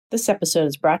This episode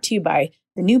is brought to you by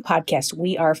the new podcast,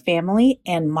 We Are Family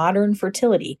and Modern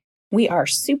Fertility. We are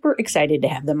super excited to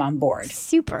have them on board.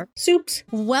 Super. Soups.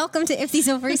 Welcome to If These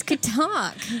Ovaries Could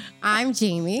Talk. I'm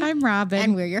Jamie. I'm Robin.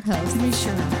 And we're your hosts. We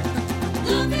sure are.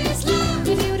 Love is love.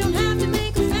 You don't have to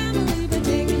make a family by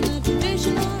taking a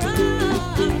traditional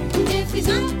route. If these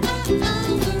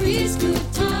ovaries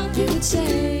could talk, you would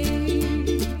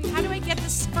say. How do I get the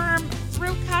sperm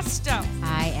through custom?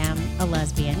 I am a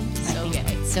lesbian.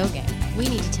 So gay. We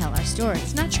need to tell our stories.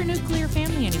 It's not your nuclear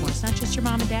family anymore. It's not just your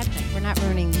mom and dad thing. We're not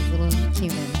ruining these little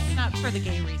humans. Not for the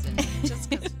gay reason. Just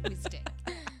because we stink.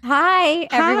 Hi,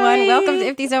 everyone. Hi. Welcome to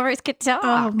If These Ovaries Could Talk.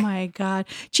 Oh my God.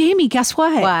 Jamie, guess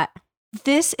what? What?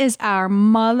 This is our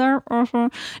mother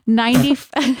 90.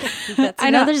 That's I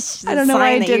know- another I don't know why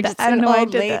I sign that did you're that. just I don't an know why I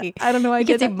old did lady. that. I don't know why I You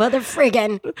did can say that. mother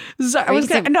friggin'. Sorry, Or you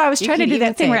can say- I was you trying to can do even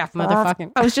that thing say where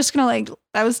motherfucking. I was just gonna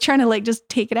I was trying to just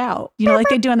take it out. You know, like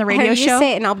they do on the radio You show.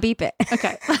 say it and I'll beep it.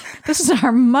 Okay. This is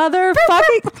our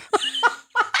motherfucking.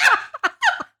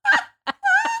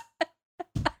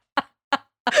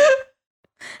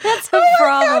 That's a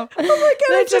problem. Oh my God.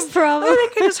 That's a problem. I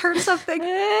think I just heard something.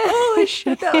 Holy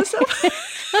shit. That was so.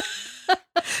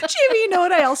 Jamie, you know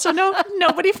what I also know?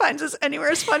 Nobody finds us anywhere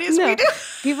as funny as No. we do.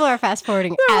 People are fast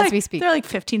forwarding They're as like- we speak. They're like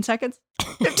 15 seconds.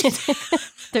 15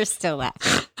 They're still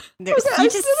laughing. Okay, You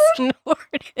just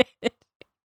snorted.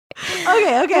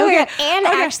 Okay. And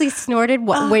Okay. actually snorted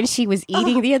when she was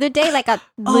eating the other day, like a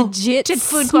legit did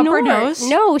food go up her snort. nose?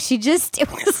 No, it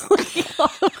was like all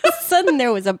of a sudden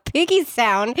there was a piggy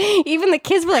sound. Even the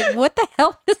kids were like, what the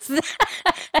hell is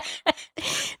that?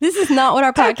 This is not what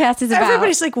our podcast is about.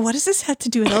 Everybody's like, what does this have to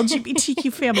do with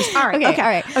LGBTQ families? All right. Okay, all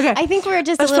right. Okay. I think we're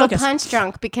just Let's a little focus. punch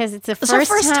drunk because it's the It's our first,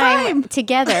 first time time.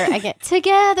 together. I get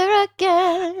together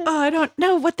again. Oh, I don't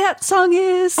know what that song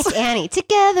is. It's Annie.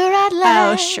 Together at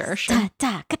last. sure.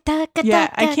 Yeah,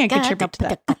 I can't contribute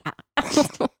to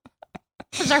that.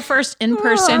 This is our first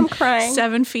in-person, I'm crying.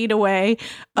 7 feet away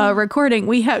recording.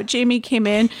 We have Jamie came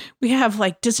in. We have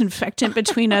like disinfectant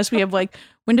between us. We have like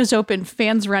windows open,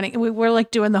 fans running. We're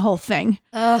like doing the whole thing.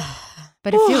 But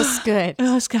it feels good.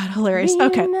 Oh, it's God, hilarious.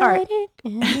 Okay, all right.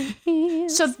 right.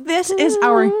 So this is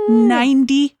our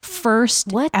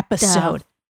 91st What the- episode.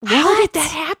 How did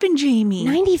that happen, Jamie?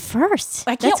 91st.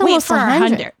 I can't That's wait almost for our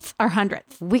 100th. 100th. Our 100th.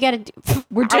 We got to do.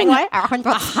 We're doing what? Our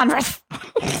 100th.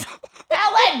 100th.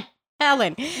 Helen,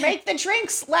 Helen, make the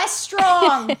drinks less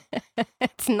strong.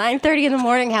 it's 9:30 in the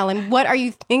morning, Helen. What are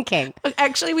you thinking?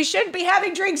 Actually, we shouldn't be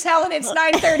having drinks, Helen. It's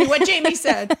 9:30. What Jamie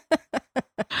said.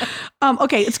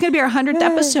 Okay, it's gonna be our 100th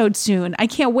episode soon. I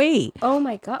can't wait. Oh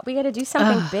my God, we got to do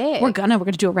something big. We're gonna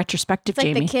do a retrospective, It's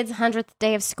like Jamie. the kids' 100th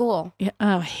day of school. Yeah,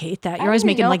 oh, I hate that. I You're always don't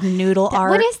making know. like noodle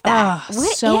art. What is that? Oh,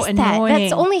 What so is annoying. that?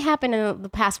 That's only happened in the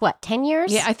past, 10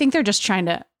 years? Yeah, I think they're just trying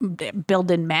to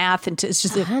build in math into. It's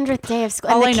just. The 100th day of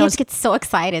school. All And I the know kids is- get so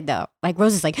excited, though. Like,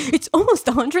 Rose is like, it's almost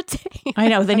the 100th day. I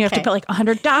know. Then you have to Okay. put like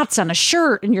 100 dots on a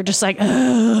shirt, and you're just like,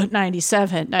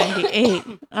 97, 98.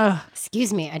 Ugh.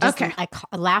 Excuse me. I just Okay. I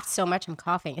laughed so much I'm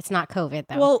coughing. It's not COVID,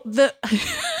 though. Well,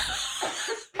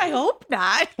 I hope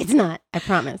not. it's not. I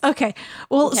promise. Okay.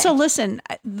 Well, Okay. so listen,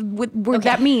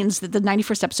 that means that the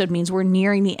 91st episode means we're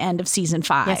nearing the end of season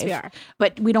 5. Yes, we are.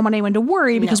 But we don't want anyone to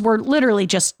worry because we're literally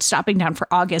just stopping down for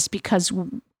August because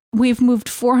we've moved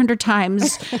 400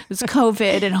 times. It's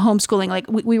COVID and homeschooling. Like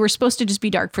we were supposed to just be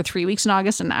dark for 3 weeks in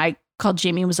August, and I called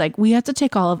Jamie and was like, we have to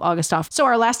take all of August off. So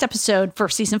our last episode for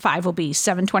season 5 will be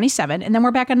 7/27, and then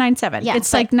we're back on 9/7. Yeah,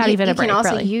 it's but like not even a break, You can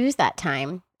also really. use that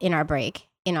time in our break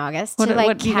in August What to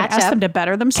like you gonna catch ask up. them to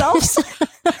better themselves?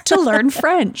 To learn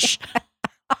French.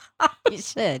 You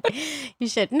should. You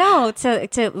should. No, to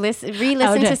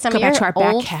re-listen to to some go of back your to our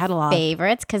back old catalog.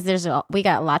 favorites because we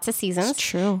got lots of seasons. It's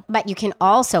true. But you can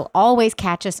also always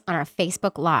catch us on our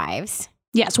Facebook Lives.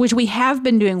 Yes, which we have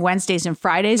been doing Wednesdays and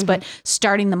Fridays, but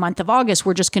starting the month of August,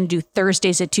 we're just going to do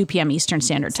Thursdays at 2 p.m. Eastern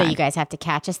Standard So Time. you guys have to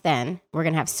catch us then. We're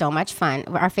going to have so much fun.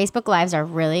 Our Facebook Lives are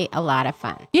really a lot of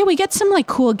fun. Yeah, we get some like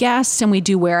cool guests and we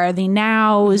do Where Are They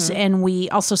Nows? And we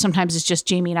also sometimes it's just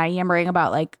Jamie and I yammering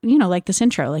about like this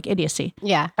intro, like idiocy.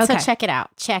 Yeah. Okay. So check it out.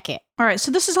 Check it. All right, so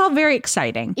this is all very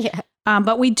exciting. Yeah.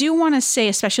 But we do want to say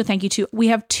a special thank you to, we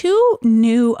have 2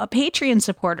 new Patreon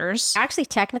supporters. Actually,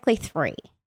 technically 3.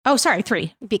 Oh, sorry,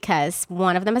 3. Because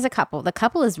one of them is a couple. The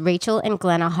couple is Rachel and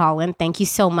Glenna Holland. Thank you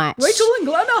so much. and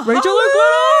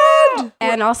Glenna.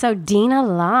 And also Dina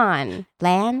Lan.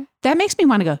 That makes me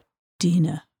want to go,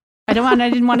 Dina. I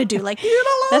didn't want to do like,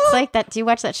 That's like that. Do you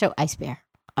watch that show, Ice Bear?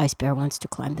 Ice Bear wants to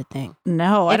climb the thing.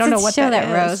 No, I don't know what It's a show that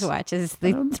that is. Rose watches.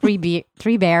 The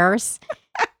three bears.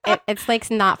 It's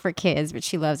like not for kids, but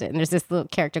she loves it. And there's this little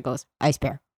character goes, Ice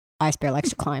Bear. Ice Bear likes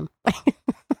to climb.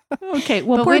 Okay.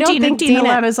 Well, But poor we don't Dina. think Dina Dina-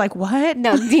 Lana's like, what?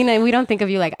 No, Dina, we don't think of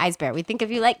you like Ice Bear. We think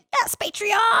of you like, yes,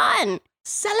 Patreon.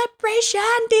 Celebration,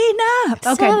 Dina.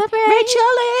 Okay. Celebrate. Rachel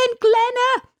and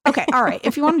Glenna. Okay. All right.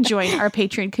 If you want to join our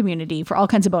Patreon community for all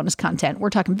kinds of bonus content, we're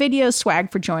talking videos,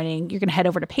 swag for joining. You're going to head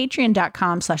over to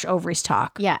patreon.com/ovariestalk.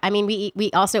 Yeah, I mean,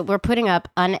 we're putting up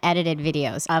unedited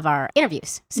videos of our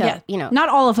interviews. So, Yeah. you know, Not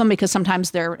all of them, because sometimes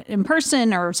they're in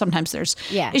person or sometimes there's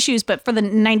Yeah. issues, but for the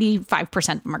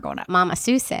 95% of them are going up. Mama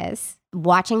Sue says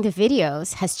watching the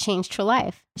videos has changed her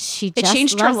life. She It just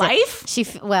changed her loves it.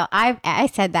 life? Well, I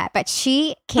said that, but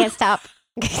she can't stop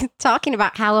talking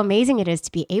about how amazing it is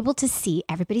to be able to see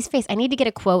everybody's face. I need to get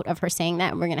a quote of her saying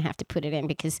that, and we're going to have to put it in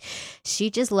because she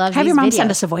just loves Have these your mom videos.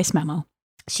 send us a voice memo.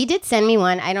 She did send me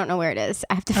one. I don't know where it is.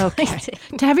 I have to Okay. find it.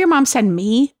 To have your mom send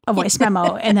me a voice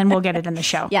memo, and then we'll get it in the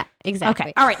show. Yeah, exactly.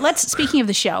 Okay. All right. Speaking of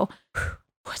the show,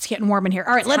 it's getting warm in here.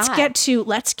 All right. Let's hot. get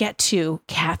to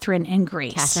Catherine and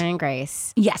Grace. Catherine and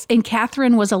Grace. Yes. And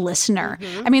Catherine was a listener.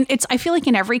 Mhm. I mean, I feel like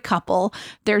in every couple,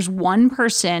 there's one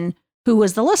person who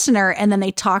was the listener, and then they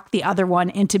talk the other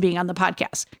one into being on the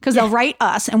podcast, because they'll write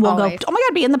us and we'll Always. go, oh my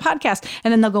God, be in the podcast.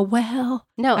 And then they'll go, well,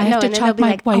 No, I have to and then talk they'll be my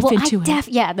like, wife oh, well, into it.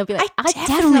 Yeah, they'll be like, I I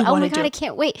definitely definitely, oh wanna my do God, it. I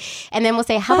can't wait. And then we'll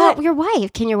say, how But- about your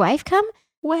wife? Can your wife come?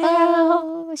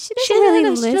 well, she doesn't really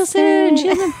listen. She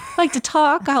doesn't like to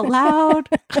talk out loud.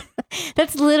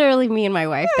 That's literally me and my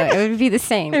wife, though. It would be the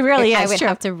same. It really I is would true.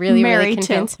 have to really Married, too.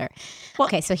 convince her. Well-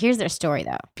 Okay, so here's their story,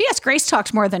 though. P.S. Grace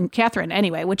talks more than Catherine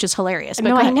anyway, which is hilarious. But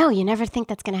No, go I ahead. know. You never think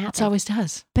that's going to It happen. always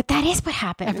does. But that is what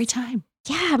happens. Every time.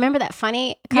 Yeah, remember that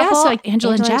funny Yes, couple? like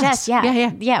Angela and Jess. Yeah.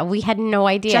 Yeah. Yeah, we had no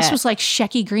idea. Jess was like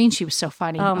Shecky Green. She was so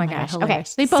funny. Oh my gosh. Okay,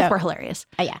 hilarious. They both so- were hilarious.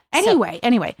 Yeah. So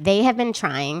Anyway. they have been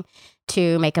trying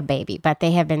to make a baby, but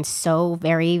they have been so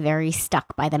very, very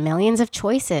stuck by the millions of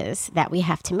choices that we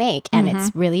have to make. And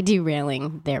it's really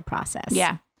derailing their process.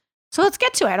 Yeah. So let's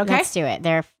get to it, okay? Let's do it.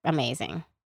 They're amazing.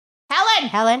 Helen,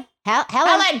 Helen,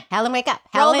 wake up.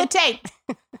 roll Helen, the tape.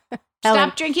 Helen.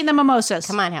 Stop drinking the mimosas.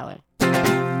 Come on, Helen.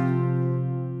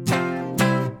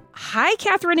 Hi,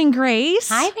 Catherine and Grace.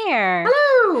 Hi there.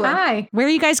 Hello. Hi. Where are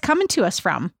you guys coming to us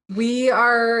from?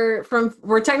 We're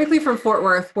technically from Fort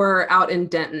Worth. We're out in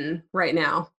Denton right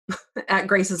now at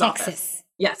Grace's office.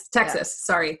 Yes, Texas.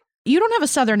 Sorry. You don't have a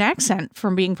Southern accent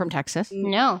from being from Texas.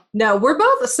 No. No, we're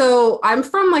both. So I'm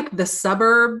from like the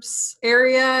suburbs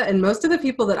area, and most of the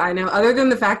people that I know, other than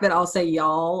the fact that I'll say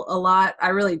y'all a lot, I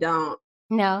really don't.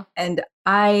 No. And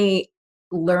I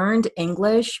learned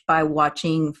English by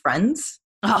watching Friends.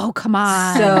 Oh, come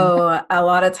on. So a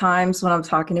lot of times when I'm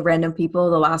talking to random people,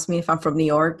 they'll ask me if I'm from New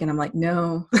York, and I'm like,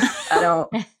 no, I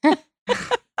don't.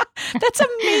 That's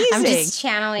amazing. I'm just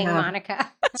channeling Yeah.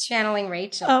 Monica, channeling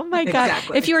Rachel. Oh my God.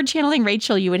 Exactly. If you were channeling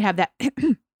Rachel, you would have that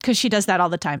because she does that all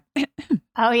the time.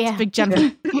 Oh, yeah. Big jump.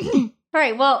 All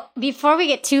right. Well, before we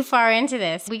get too far into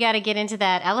this, we got to get into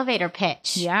that elevator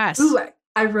pitch. Yes. Ooh,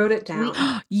 I wrote it down.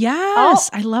 Yes.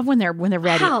 I love when they're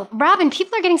ready. Wow, Robin,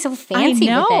 people are getting so fancy.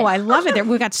 I know. With it. I love it.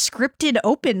 We've got scripted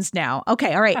opens now.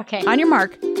 Okay. All right. Okay. On your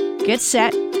mark. Get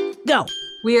set. Go.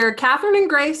 We are Catherine and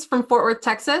Grace from Fort Worth,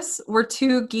 Texas. We're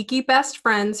two geeky best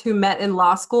friends who met in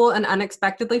law school and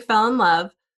unexpectedly fell in love.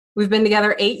 We've been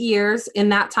together 8 years. In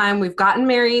that time, we've gotten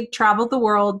married, traveled the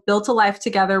world, built a life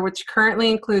together, which currently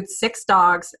includes 6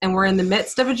 dogs, and we're in the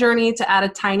midst of a journey to add a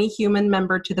tiny human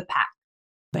member to the pack.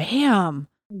 Bam.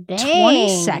 Dang.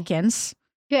 20 seconds.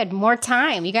 Good. More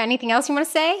time. You got anything else you want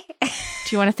to say? Do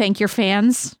you want to thank your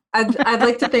fans? I'd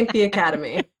like to thank the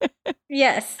Academy.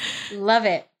 Yes. Love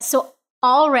it. So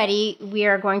already we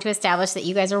are going to establish that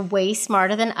you guys are way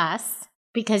smarter than us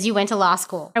because you went to law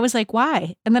school. I was like,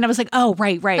 why? And then I was like, oh,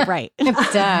 right.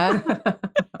 Duh.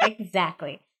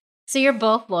 Exactly. So you're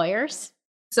both lawyers?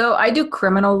 So I do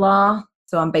criminal law.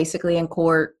 So I'm basically in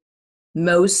court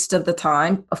most of the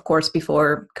time, of course,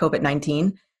 before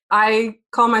COVID-19. I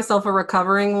call myself a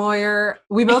recovering lawyer.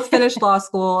 We both finished law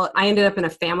school. I ended up in a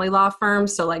family law firm,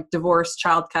 so like divorce,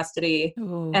 child custody.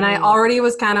 And I already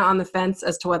was kind of on the fence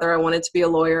as to whether I wanted to be a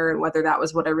lawyer and whether that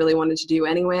was what I really wanted to do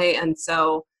anyway. And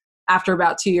so after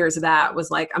about 2 years of that,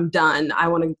 was like, I'm done. I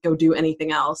want to go do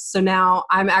anything else. So now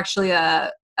I'm actually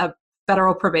a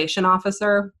federal probation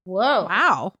officer. Whoa.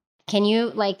 Wow. Can you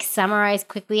like summarize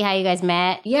quickly how you guys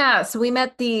met? Yeah, so we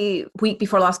met the week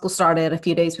before law school started, a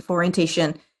few days before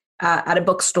orientation, at a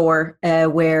bookstore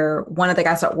where one of the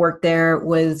guys that worked there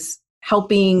was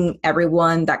helping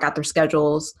everyone that got their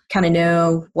schedules kind of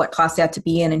know what class they had to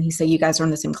be in. And he said, you guys are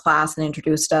in the same class, and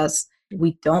introduced us.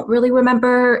 We don't really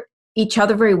remember each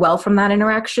other very well from that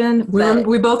interaction.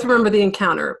 We both remember the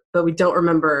encounter, but we don't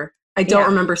remember I don't Yeah.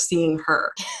 remember seeing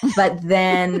her. But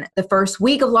then the first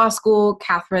week of law school,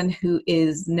 Catherine, who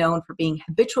is known for being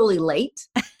habitually late,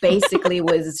 basically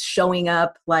was showing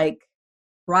up like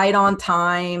right on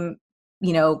time,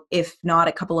 if not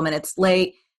a couple of minutes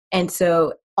late. And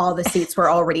so all the seats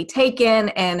were already taken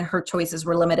and her choices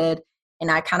were limited. And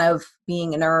I kind of,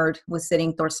 being a nerd, was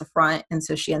sitting towards the front. And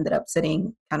so she ended up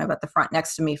sitting kind of at the front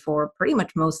next to me for pretty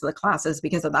much most of the classes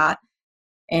because of that.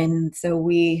 And so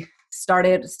we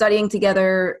started studying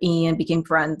together and became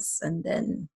friends and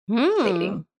then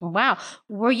dating. Wow.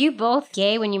 Were you both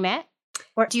gay when you met?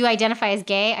 Or do you identify as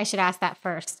gay? I should ask that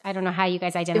first. I don't know how you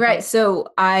guys identify. Right. So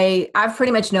I've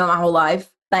pretty much known my whole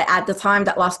life. But at the time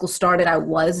that law school started, I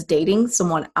was dating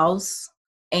someone else.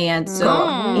 And so,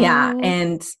 yeah.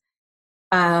 And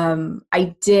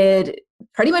I did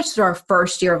pretty much through our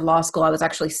first year of law school, I was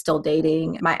actually still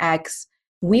dating my ex.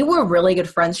 We were really good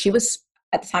friends. She was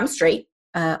at the time straight,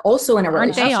 also in a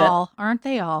relationship. Aren't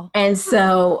they all? And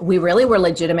so we really were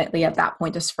legitimately at that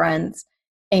point as friends.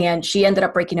 And she ended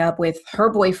up breaking up with her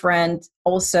boyfriend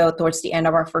also towards the end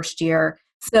of our first year.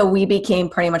 So we became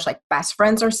pretty much like best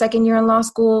friends our second year in law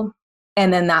school.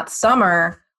 And then that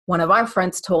summer, one of our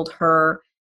friends told her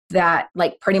that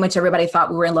like pretty much everybody thought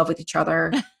we were in love with each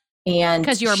other. And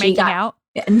Because you were making out?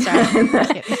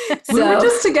 Sorry. We were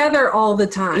just together all the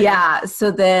time. Yeah.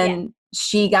 So then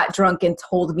she got drunk and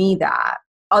told me that.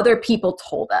 Other people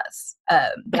told us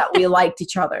that we liked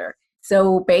each other.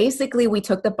 So basically, we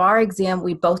took the bar exam.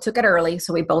 We both took it early.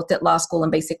 So we both did law school in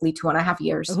basically 2.5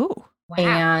 years. Ooh. Wow.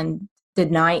 And the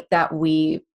night that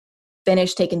we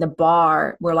finished taking the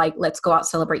bar, we're like, let's go out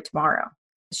celebrate tomorrow.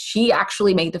 She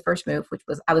actually made the first move, which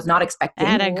was I was not expecting.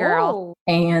 Atta girl.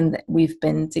 And we've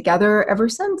been together ever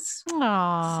since.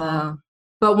 Aww. So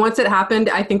But once it happened,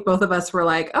 I think both of us were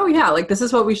like, oh yeah, like this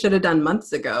is what we should have done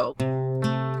months ago.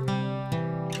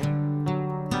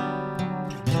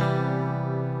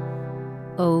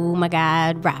 Oh my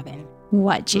God, Robin.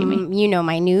 What, Jamie? You know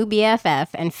my new BFF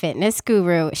and fitness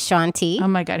guru, Shaun T. Oh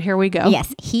my God, here we go.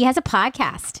 Yes, he has a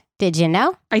podcast. Did you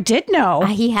know? I did know.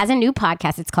 He has a new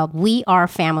podcast. It's called We Are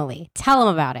Family. Tell him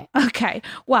about it. Okay.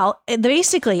 Well,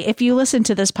 basically, if you listen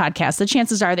to this podcast, the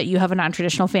chances are that you have a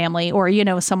non-traditional family or you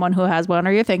know someone who has one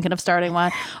or you're thinking of starting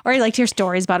one or you like to hear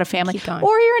stories about a family Keep going.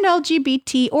 or you're an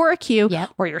LGBT or a Q Yep.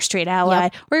 or you're a straight ally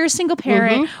or you're a single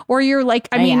parent or you're like,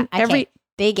 I mean, okay.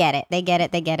 They get it. They get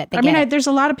it. They get it. They I get mean, it. there's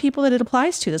a lot of people that it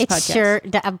applies to this It's podcast. sure,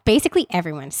 basically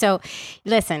everyone. So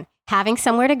listen, having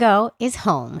somewhere to go is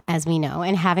home, as we know,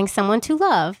 and having someone to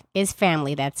love is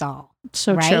family. That's all.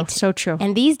 So right? true. So true.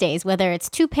 And these days, whether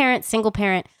it's two parent, single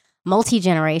parent,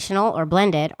 multi-generational, or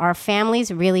blended, our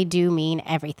families really do mean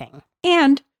everything.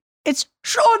 And it's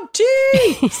Shaun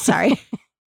T. Sorry.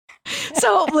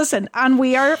 So listen, on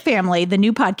We Are Family, the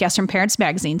new podcast from Parents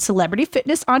Magazine, celebrity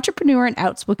fitness entrepreneur and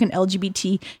outspoken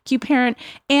LGBTQ parent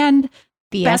and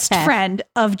best BFF. friend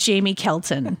of Jamie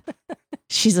Kelton.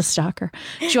 She's a stalker.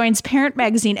 Joins Parent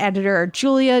Magazine editor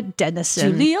Julia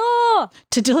Dennison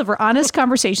to deliver honest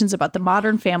conversations about the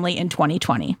modern family in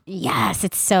 2020. Yes,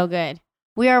 it's so good.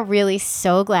 We are really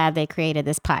so glad they created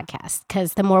this podcast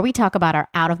because the more we talk about our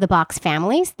out-of-the-box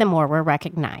families, the more we're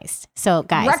recognized. So,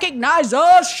 guys, Recognize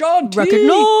us, Shaun T.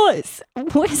 recognize.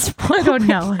 What is I don't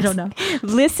know. I don't know.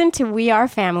 Listen to We Are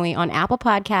Family on Apple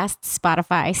Podcasts,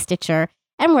 Spotify, Stitcher,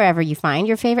 and wherever you find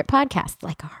your favorite podcasts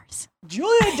like ours.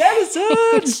 Julia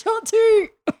Dennison. Shaun T.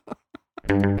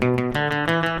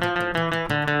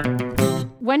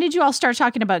 When did you all start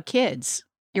talking about kids?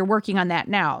 You're working on that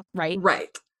now, right?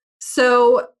 Right.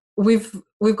 So we've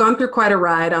gone through quite a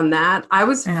ride on that. I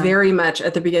was very much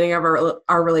at the beginning of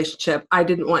our relationship. I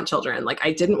didn't want children. Like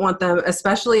I didn't want them,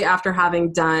 especially after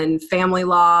having done family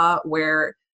law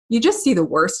where you just see the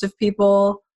worst of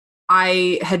people.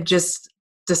 I had just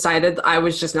decided I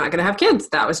was just not going to have kids.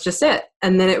 That was just it.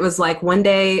 And then it was like one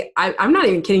day, I'm not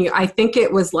even kidding you. I think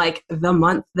it was like the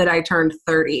month that I turned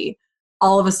 30.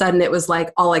 All of a sudden it was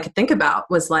like, all I could think about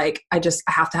was like, I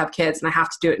have to have kids and I have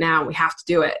to do it now. We have to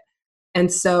do it. And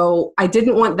so I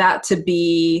didn't want that to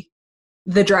be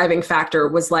the driving factor,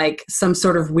 was like some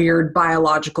sort of weird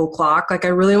biological clock. Like I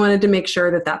really wanted to make sure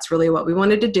that that's really what we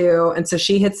wanted to do. And so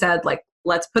she had said like,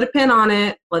 let's put a pin on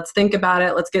it. Let's think about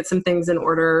it. Let's get some things in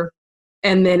order.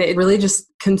 And then it really just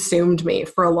consumed me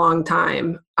for a long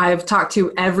time. I've talked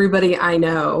to everybody I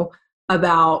know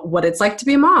about what it's like to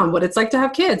be a mom, what it's like to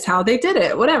have kids, how they did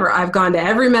it, whatever. I've gone to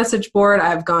every message board.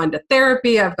 I've gone to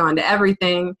therapy. I've gone to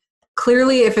everything.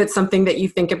 Clearly, if it's something that you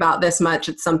think about this much,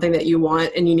 it's something that you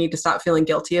want and you need to stop feeling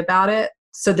guilty about it.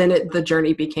 So then the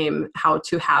journey became how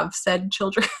to have said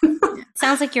children.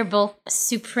 Sounds like you're both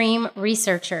supreme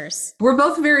researchers. We're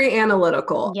both very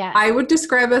analytical. Yeah. I would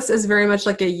describe us as very much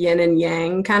like a yin and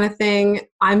yang kind of thing.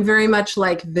 I'm very much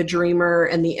like the dreamer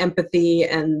and the empathy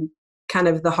and kind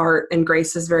of the heart, and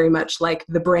Grace is very much like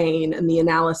the brain and the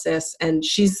analysis, and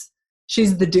she's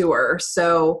the doer.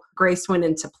 So Grace went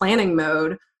into planning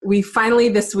mode. We finally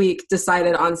this week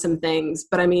decided on some things,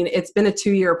 but I mean, it's been a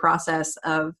 2-year process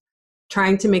of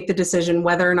trying to make the decision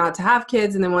whether or not to have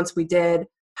kids, and then once we did,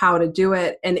 how to do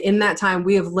it. And in that time,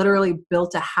 we have literally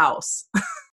built a house.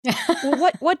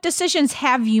 Well, what decisions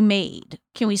have you made?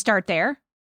 Can we start there?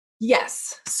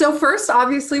 Yes. So first,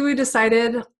 obviously, we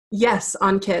decided yes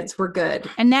on kids. We're good.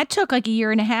 And that took like a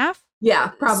year and a half? Yeah,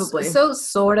 probably. So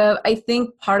sort of. I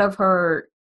think part of her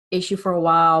issue for a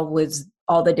while was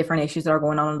all the different issues that are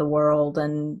going on in the world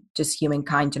and just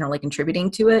humankind generally contributing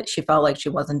to it. She felt like she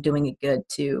wasn't doing it good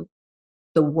to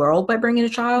the world by bringing a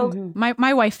child. Mhm.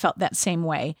 My wife felt that same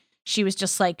way. She was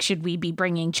just like, should we be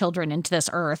bringing children into this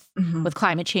earth with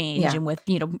climate change Yeah. and with,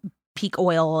 peak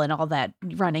oil and all that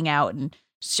running out? And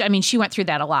she went through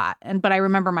that a lot. But I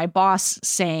remember my boss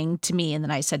saying to me, and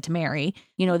then I said to Mary,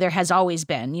 there has always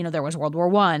been, there was World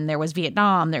War I, there was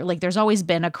Vietnam, there's always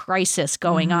been a crisis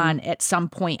going on at some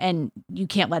point, and you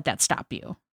can't let that stop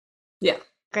you. Yeah.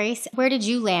 Grace, where did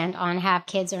you land on have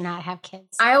kids or not have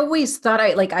kids? I always thought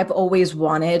I've always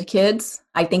wanted kids.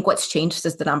 I think what's changed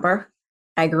is the number.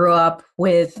 I grew up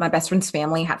with my best friend's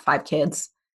family, had 5 kids,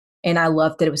 and I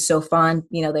loved it. It was so fun.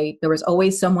 There was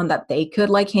always someone that they could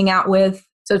hang out with.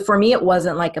 So for me, it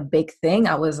wasn't like a big thing.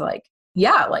 I was like,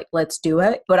 yeah, let's do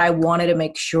it. But I wanted to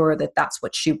make sure that that's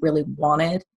what she really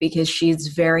wanted, because she's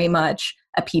very much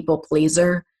a people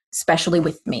pleaser, especially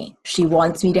with me. She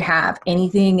wants me to have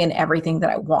anything and everything that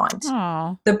I want.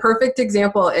 Oh, The perfect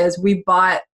example is we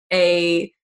bought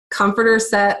a comforter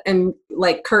set and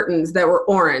curtains that were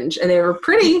orange, and they were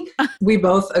pretty. We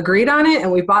both agreed on it,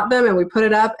 and we bought them and we put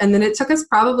it up. And then it took us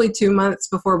probably 2 months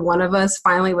before one of us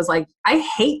finally was like, I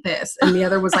hate this. And the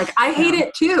other was like, I hate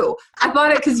it too. I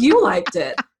bought it because you liked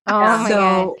it. Oh my God.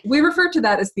 So we refer to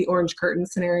that as the orange curtain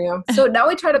scenario. So now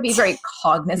we try to be very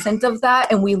cognizant of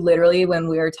that. And we literally, when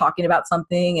we are talking about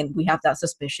something and we have that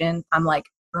suspicion, I'm like,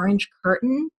 orange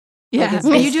curtain? yeah. it's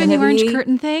Are you doing the gonna orange be-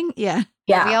 curtain thing? Yeah.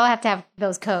 Yeah. We all have to have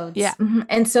those codes. Yeah. Mhm.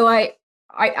 And so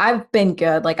I've been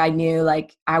good. I knew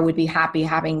I would be happy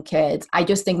having kids. I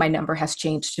just think my number has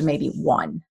changed to maybe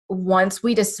 1. Once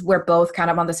we're both kind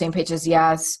of on the same page as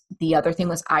yes. The other thing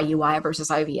was IUI versus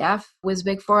IVF was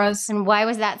big for us. And why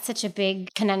was that such a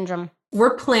big conundrum?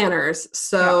 We're planners.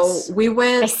 So Yes. we I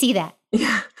went, see that.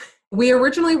 yeah. We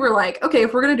originally were like, okay,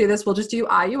 if we're going to do this, we'll just do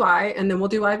IUI and then we'll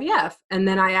do IVF. And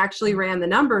then I actually ran the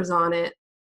numbers on it,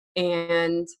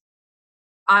 and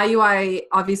IUI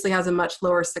obviously has a much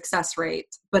lower success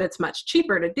rate, but it's much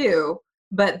cheaper to do.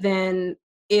 But then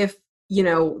if,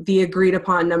 the agreed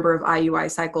upon number of IUI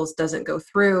cycles doesn't go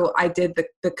through, I did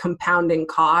the compounding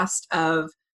cost of,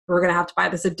 we're going to have to buy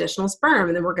this additional sperm,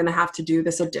 and then we're going to have to do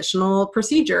this additional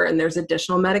procedure, and there's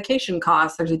additional medication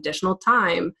costs, there's additional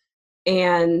time.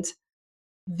 And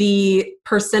the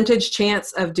percentage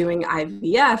chance of doing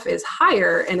IVF is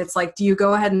higher. And it's like, do you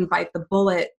go ahead and bite the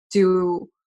bullet, do,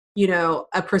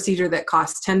 a procedure that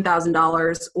costs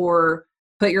 $10,000, or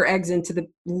put your eggs into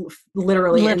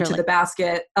literally into the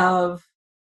basket of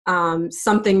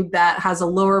something that has a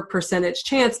lower percentage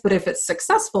chance, but if it's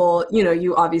successful,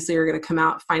 you obviously are going to come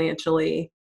out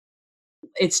financially,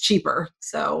 it's cheaper.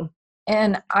 So,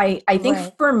 And I think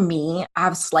Right. for me, I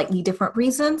have slightly different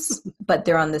reasons, but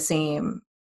they're on the same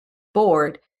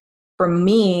board. For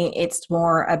me, it's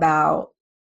more about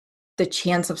the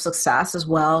chance of success as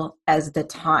well as the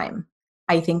time.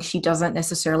 I think she doesn't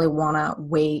necessarily want to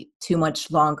wait too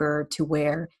much longer to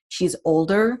where she's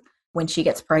older when she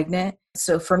gets pregnant.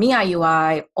 So for me,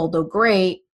 IUI, although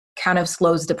great, kind of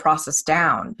slows the process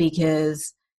down,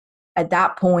 because at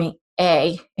that point,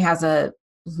 it has a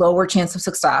lower chance of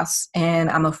success, and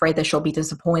I'm afraid that she'll be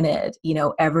disappointed,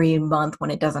 every month when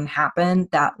it doesn't happen,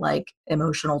 that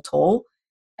emotional toll.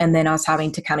 And then us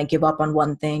having to kind of give up on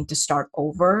one thing to start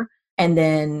over. And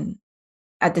then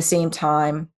at the same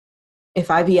time, if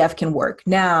IVF can work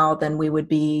now, then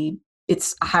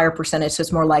it's a higher percentage. So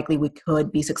it's more likely we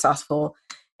could be successful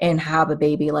and have a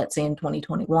baby, let's say in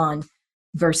 2021,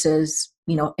 versus,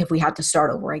 if we had to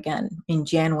start over again in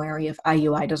January, if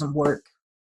IUI doesn't work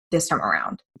this time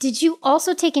around. Did you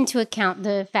also take into account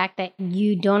the fact that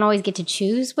you don't always get to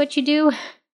choose what you do?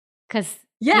 Because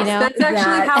yes, that's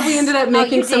actually how we ended up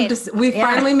making you some, did. we Yeah.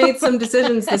 finally made some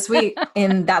decisions this week.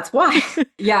 And that's why.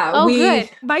 Yeah. Oh, good.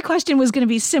 My question was going to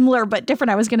be similar but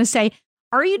different. I was going to say,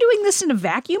 are you doing this in a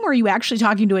vacuum or are you actually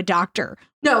talking to a doctor?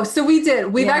 No, so we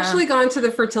did. We've Yeah. actually gone to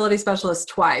the fertility specialist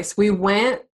twice. We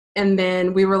went and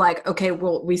then we were like, okay,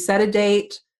 well, we set a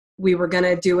date. We were going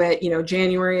to do it,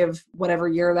 January of whatever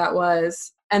year that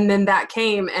was. And then that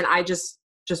came and I just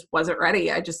wasn't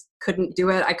ready. I just couldn't do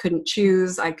it. I couldn't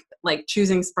choose.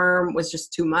 Choosing sperm was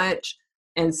just too much.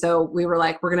 And so we were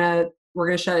like, we're going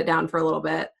to shut it down for a little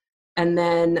bit. And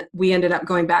then we ended up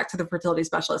going back to the fertility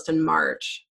specialist in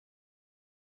March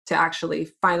to actually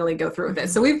finally go through with it.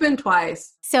 So we've been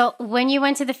twice. So when you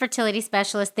went to the fertility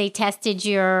specialist, they tested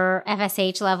your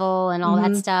FSH level and all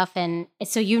that stuff. And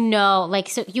so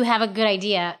so you have a good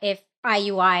idea if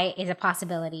IUI is a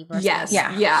possibility. Versus Yes.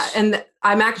 Yeah. Yeah. And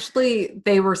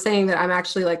they were saying that I'm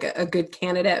actually like a good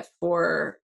candidate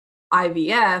for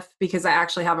IVF because I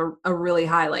actually have a really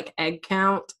high like egg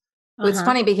count. It's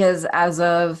funny because as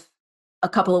of a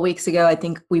couple of weeks ago, I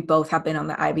think we both have been on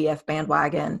the IVF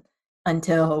bandwagon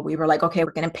until we were like, okay,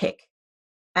 we're going to pick.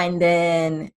 And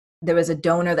then there was a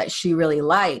donor that she really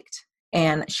liked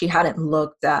and she hadn't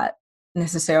looked at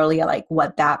necessarily like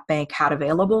what that bank had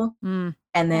available. Mm.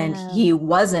 And then he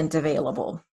wasn't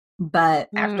available. But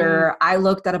after I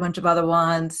looked at a bunch of other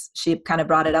ones, she kind of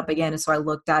brought it up again. And so I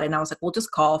looked at it and I was like, we'll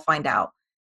just call, find out.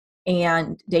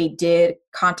 And they did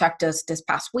contact us this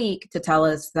past week to tell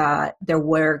us that there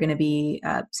were going to be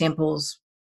samples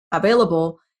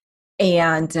available.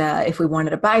 And if we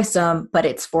wanted to buy some, but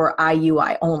it's for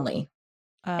IUI only.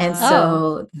 And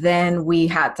so then we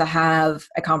had to have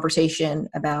a conversation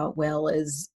about, well,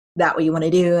 is that what you want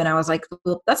to do? And I was like,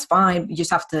 well, that's fine. You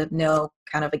just have to know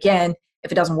kind of, again,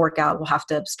 if it doesn't work out, we'll have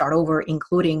to start over,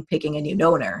 including picking a new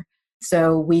donor.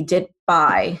 So we did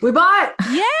buy. We bought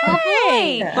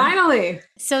Yay! Yeah. finally.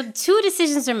 So 2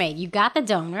 decisions are made. You got the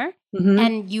donor Mhm.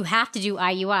 and you have to do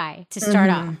IUI to start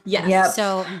off. Yes. Yep.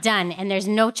 So done. And there's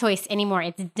no choice anymore.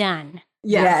 It's done.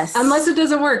 Yes. Yes. Unless it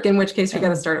doesn't work, in which case we got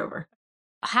to start over.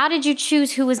 How did you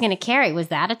choose who was going to carry? Was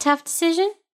that a tough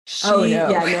decision? Oh,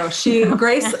 no.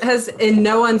 Grace has in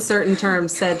no uncertain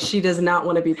terms said she does not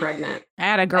want to be pregnant.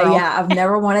 Atta girl. Yeah, I've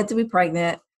never wanted to be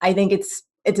pregnant. I think it's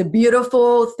a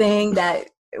beautiful thing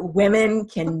that women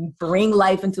can bring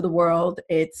life into the world.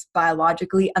 It's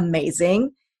biologically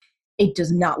amazing. It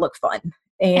does not look fun.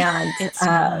 And It's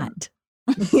not.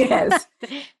 yes.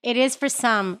 It is for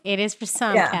some. It is for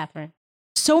some, Yeah. Catherine.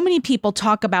 So many people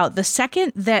talk about the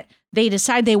second that they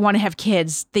decide they want to have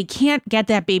kids, they can't get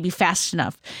that baby fast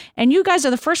enough. And you guys are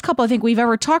the first couple I think we've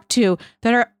ever talked to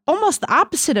that are almost the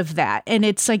opposite of that. And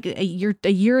it's like a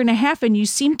year and a half, and you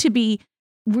seem to be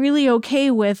really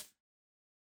okay with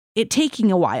it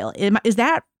taking a while. Is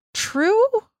that true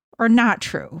or not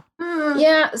true?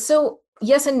 Yeah. So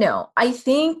yes and no. I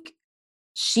think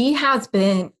she has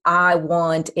been, I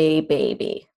want a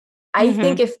baby. I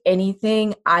think if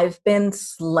anything, I've been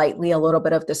slightly a little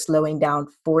bit of the slowing down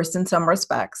force in some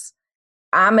respects.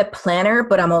 I'm a planner,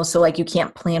 but I'm also like, you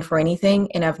can't plan for anything.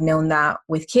 And I've known that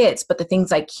with kids. But the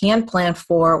things I can plan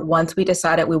for, once we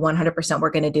decided we 100%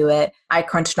 were going to do it, I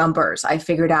crunched numbers. I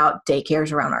figured out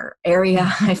daycares around our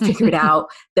area. I figured out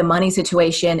the money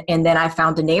situation. And then I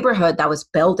found a neighborhood that was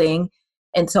building.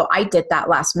 And so I did that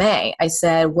last May. I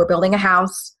said, we're building a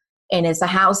house. And it's a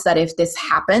house that if this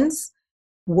happens,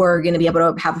 we're going to be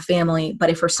able to have a family. But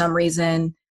if for some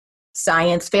reason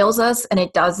science fails us and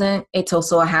it doesn't, it's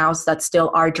also a house that's still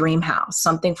our dream house,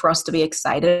 something for us to be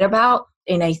excited about.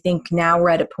 And I think now we're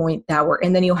at a point that we're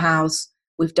in the new house.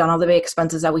 We've done all the big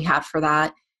expenses that we had for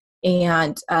that.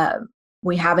 And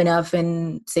we have enough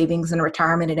in savings and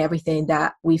retirement and everything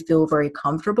that we feel very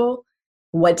comfortable.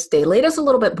 What's delayed us a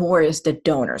little bit more is the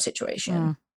donor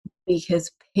situation.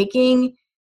 Because picking,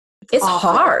 it's awful.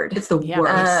 hard. It's the Yeah.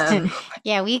 worst.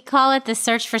 Yeah, we call it the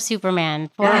search for Superman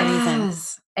for a reason.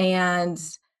 Yes. And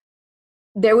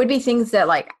there would be things that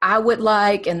like I would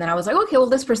like, and then I was like, okay, well,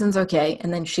 this person's okay.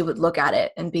 And then she would look at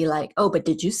it and be like, oh, but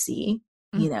did you see?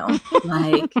 You know,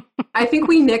 like, I think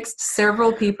we nixed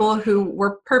several people who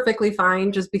were perfectly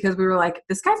fine just because we were like,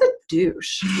 this guy's a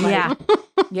douche. Like, Yeah.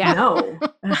 Yeah. No.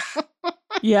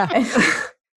 Yeah.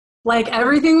 Like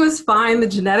everything was fine. The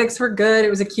genetics were good. It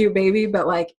was a cute baby, but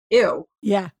like, ew.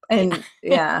 Yeah. and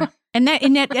yeah. And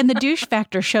the douche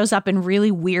factor shows up in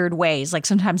really weird ways. Like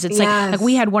sometimes it's like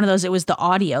we had one of those, it was the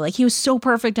audio. Like he was so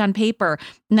perfect on paper.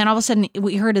 And then all of a sudden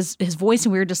we heard his voice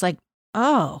and we were just like,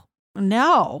 oh,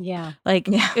 no. Yeah. Like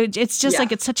Yeah. it's just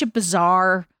like it's such a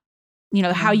bizarre,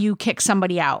 how you kick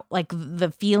somebody out, like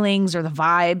the feelings or the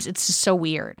vibes. It's just so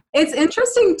weird. It's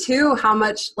interesting too how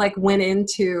much like went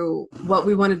into what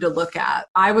we wanted to look at.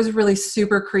 I was really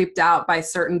super creeped out by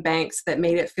certain banks that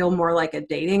made it feel more like a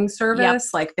dating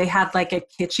service. Like they had like a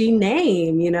kitschy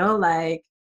name, like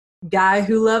guy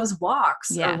who loves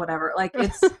walks Yeah. or whatever. Like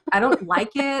I don't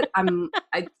like it.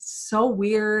 It's so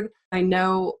weird. I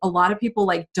know a lot of people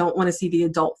like don't want to see the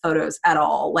adult photos at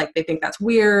all. Like they think that's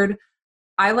weird.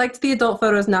 I liked the adult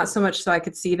photos, not so much so I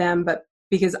could see them, but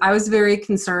because I was very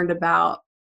concerned about,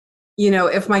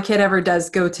 if my kid ever does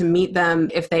go to meet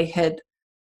them, if they had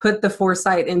put the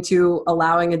foresight into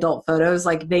allowing adult photos,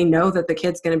 like they know that the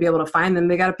kid's going to be able to find them.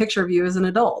 They got a picture of you as an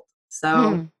adult.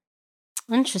 So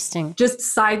Interesting. just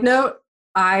side note,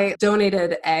 I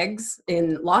donated eggs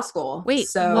in law school. Wait,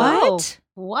 so what?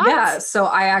 What? Yeah, so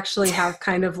I actually have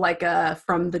kind of like a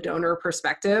from the donor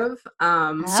perspective.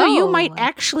 So you might Oh.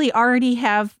 actually already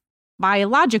have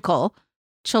biological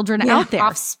children out there.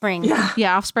 Offspring. Yeah,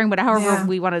 Yeah, offspring, but however Yeah.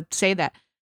 we want to say that.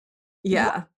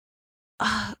 yeah.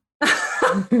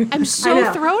 I'm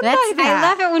so thrown by I that.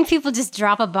 love it when people just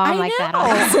drop a bomb I like that. know. On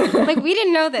us. Like we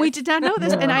didn't know this. We did not know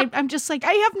this, and I'm just like,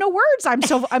 I have no words. I'm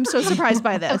so surprised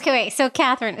by this. Okay, wait. So,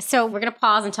 Catherine, we're going to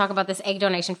pause and talk about this egg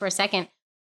donation for a second.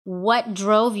 What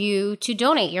drove you to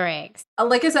donate your eggs?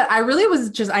 Like I said,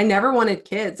 I never wanted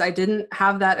kids. I didn't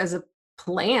have that as a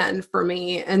plan for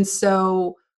me. And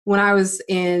so when I was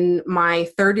in my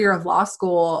third year of law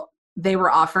school, they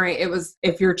were offering,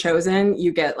 if you're chosen,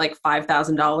 you get like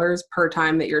 $5,000 per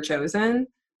time that you're chosen.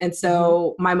 And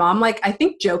so my mom, like, I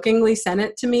think jokingly sent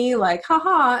it to me like,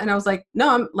 haha. And I was like, no,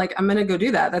 I'm going to go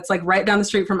do that. That's like right down the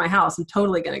street from my house. I'm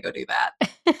totally going to go do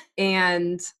that.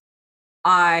 And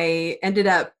I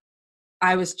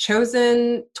was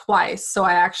chosen twice. So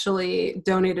I actually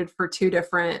donated for 2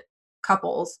 different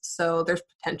couples. So there's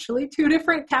potentially 2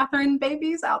 different Catherine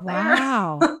babies out there.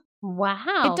 Wow.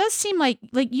 Wow. It does seem like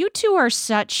you two are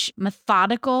such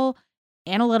methodical,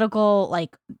 analytical,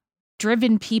 like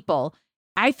driven people.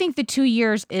 I think the 2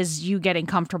 years is you getting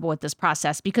comfortable with this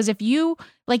process, because if you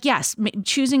yes,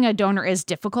 choosing a donor is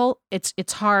difficult. It's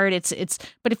hard.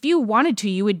 But if you wanted to,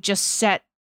 you would just set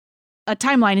a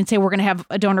timeline and say, we're going to have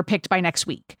a donor picked by next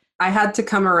week. I had to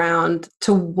come around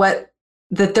to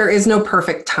that there is no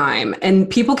perfect time. And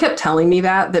people kept telling me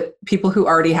that people who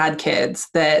already had kids,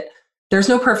 that there's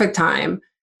no perfect time.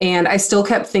 And I still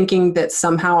kept thinking that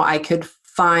somehow I could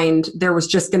find, there was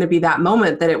just going to be that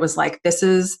moment that it was like, this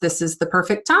is the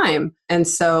perfect time. And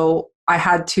so I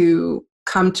had to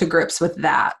come to grips with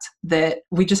that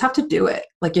we just have to do it.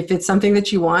 Like if it's something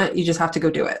that you want, you just have to go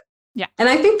do it. Yeah. And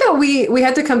I think that we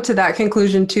had to come to that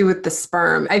conclusion too with the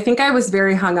sperm. I think I was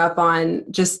very hung up on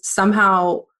just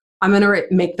somehow I'm going to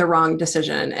make the wrong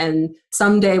decision. And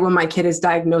someday when my kid is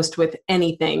diagnosed with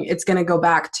anything, it's going to go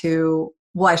back to,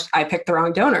 well, I picked the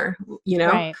wrong donor,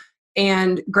 Right.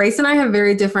 And Grace and I have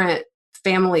very different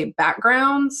family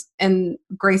backgrounds, and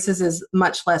Grace's is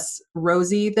much less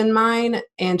rosy than mine.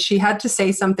 And she had to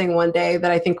say something one day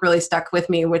that I think really stuck with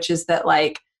me, which is that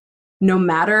like, no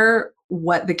matter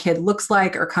what the kid looks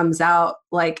like or comes out,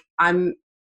 like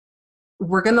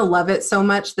we're going to love it so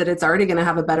much that it's already going to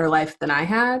have a better life than I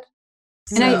had.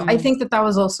 And I think that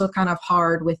was also kind of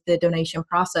hard with the donation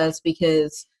process,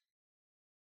 because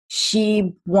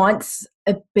she wants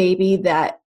a baby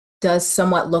that does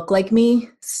somewhat look like me,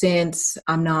 since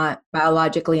I'm not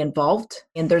biologically involved.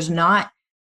 And there's not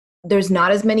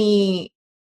as many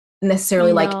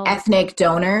necessarily like No. ethnic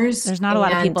donors. There's not a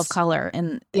lot of And- people of color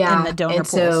in yeah, the donor and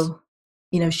pools.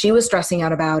 so, she was stressing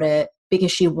out about it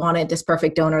because she wanted this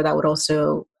perfect donor that would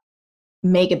also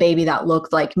make a baby that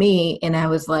looked like me. And I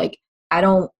was like, I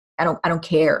don't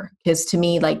care, because to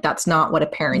me, like, that's not what a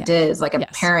parent is. Like, a Yes.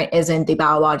 parent isn't the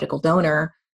biological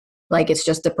donor. Like, it's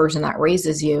just the person that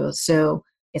raises you. So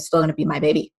it's still going to be my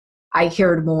baby. I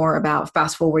cared more about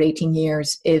fast forward 18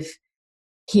 years. If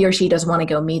he or she doesn't want to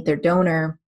go meet their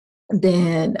donor,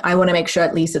 then I want to make sure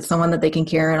at least it's someone that they can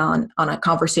carry on a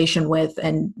conversation with,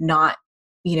 and not,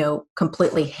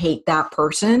 completely hate that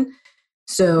person.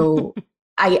 So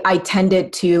I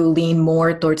tended to lean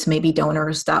more towards maybe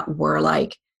donors that were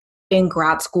like in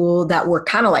grad school, that were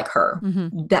kind of like her,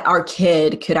 Mhm. that our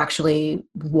kid could actually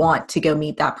want to go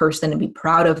meet that person and be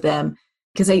proud of them.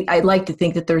 Because I like to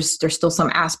think that there's still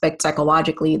some aspect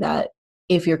psychologically that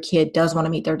if your kid does want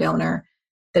to meet their donor,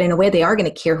 that in a way they are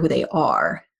going to care who they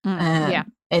are. Yeah.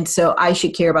 And so I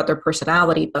should care about their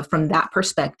personality, but from that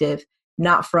perspective,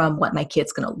 not from what my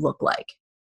kid's going to look like.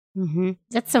 Mm-hmm.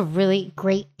 That's a really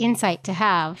great insight to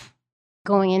have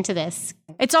going into this.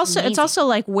 It's Amazing. also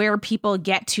like where people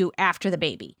get to after the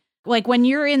baby. Like when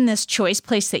you're in this choice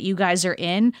place that you guys are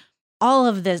in, all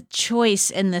of the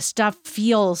choice and the stuff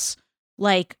feels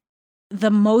like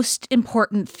the most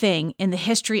important thing in the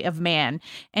history of man.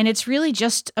 And it's really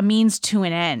just a means to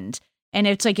an end. And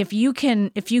it's like, if you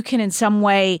can in some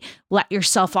way let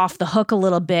yourself off the hook a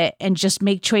little bit and just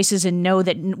make choices and know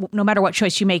that no matter what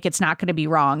choice you make, it's not going to be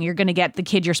wrong. You're going to get the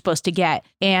kid you're supposed to get.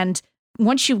 And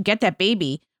once you get that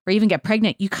baby or even get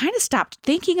pregnant, you kind of stopped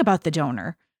thinking about the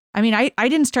donor. I mean, I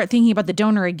didn't start thinking about the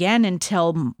donor again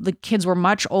until the kids were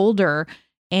much older.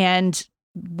 And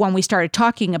when we started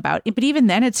talking about it, but even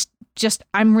then it's just,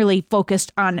 I'm really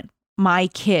focused on my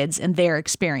kids and their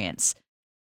experience.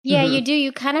 Yeah, you do.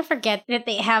 You kind of forget that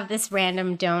they have this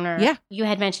random donor. Yeah. You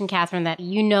had mentioned, Catherine, that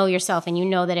you know yourself and you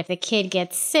know that if the kid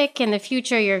gets sick in the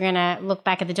future, you're going to look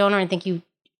back at the donor and think you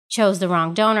chose the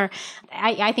wrong donor.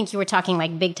 I think you were talking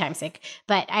like big time sick,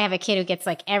 but I have a kid who gets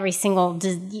like every single,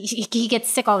 he gets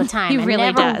sick all the time. He And really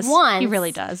never does. Once, He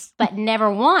really does. But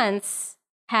never once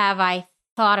have I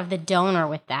thought of the donor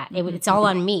with that. It's all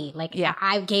on me. Like, Yeah.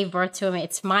 I gave birth to him.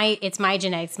 It's my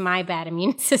genetics, my bad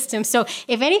immune system. So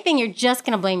if anything, you're just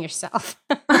going to blame yourself.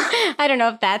 I don't know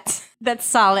if that's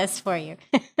solace for you.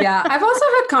 Yeah, I've also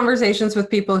had conversations with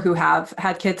people who have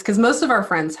had kids, because most of our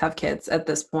friends have kids at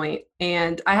this point.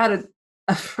 And I had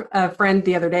a friend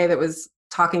the other day that was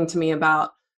talking to me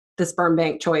about the sperm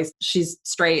bank choice. She's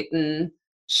straight and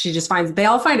she just they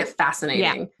all find it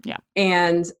fascinating. Yeah.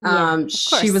 And of she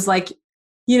course. was like,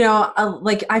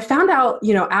 like I found out,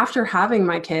 after having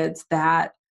my kids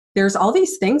that there's all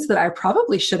these things that I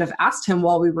probably should have asked him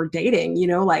while we were dating,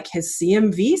 like his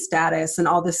CMV status and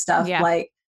all this stuff. Yeah.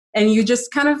 Like, and you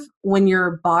just kind of, when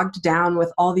you're bogged down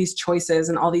with all these choices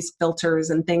and all these filters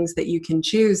and things that you can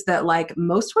choose, that like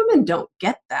most women don't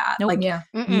get that. Nope. Like Yeah.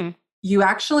 you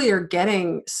actually are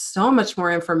getting so much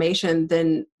more information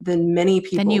than many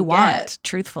people Than you get. want,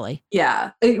 truthfully.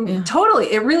 Yeah,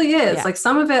 totally. It really is. Yeah. Like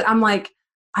some of it, I'm like,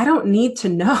 I don't need to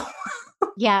know.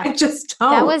 Yeah. I just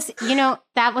don't.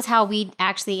 That was how we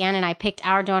actually, Ann and I picked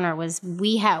our donor. Was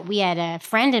we had a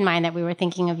friend in mind that we were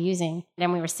thinking of using.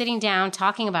 And we were sitting down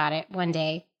talking about it one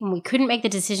day and we couldn't make the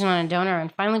decision on a donor.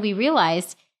 And finally we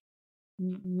realized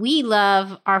we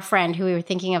love our friend who we were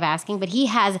thinking of asking, but he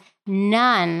has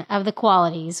none of the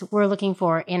qualities we're looking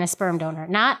for in a sperm donor.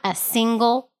 Not a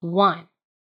single one,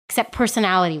 except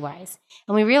personality wise.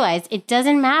 And we realized it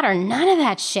doesn't matter. None of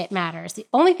that shit matters. The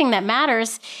only thing that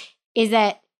matters is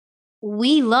that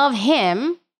we love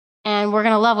him and we're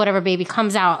going to love whatever baby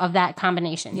comes out of that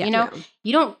combination. Yeah.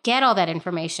 You don't get all that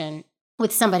information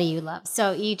with somebody you love.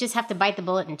 So you just have to bite the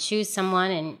bullet and choose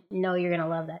someone and know you're going to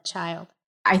love that child.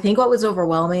 I think what was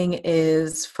overwhelming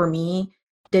is, for me,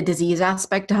 the disease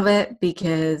aspect of it,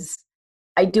 because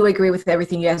I do agree with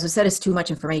everything you guys have said. It's too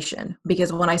much information,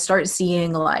 because when I start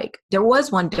seeing, like, there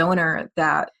was one donor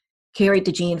that carried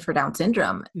the gene for Down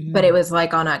syndrome, but it was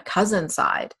like on a cousin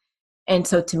side. And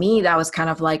so to me, that was kind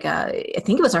of like I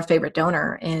think it was our favorite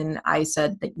donor. And I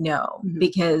said that no,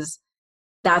 because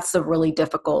that's a really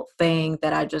difficult thing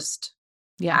that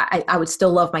I would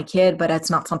still love my kid, but it's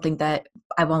not something that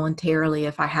I voluntarily,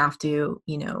 if I have to,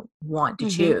 want to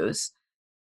choose.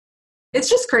 It's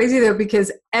just crazy though,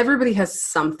 because everybody has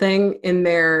something in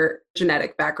their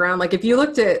genetic background. Like if you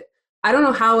looked at, I don't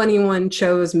know how anyone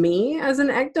chose me as an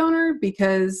egg donor,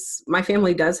 because my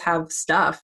family does have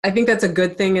stuff. I think that's a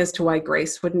good thing as to why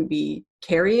Grace wouldn't be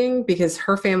carrying, because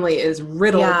her family is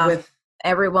riddled with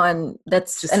everyone.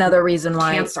 That's another reason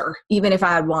why cancer. Even if I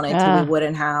had wanted to, we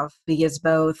wouldn't have, because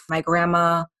both my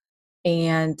grandma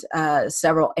and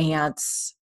several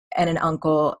aunts and an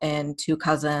uncle and 2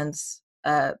 cousins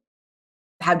have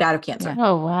died of cancer.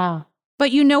 Oh, wow.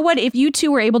 But you know what? If you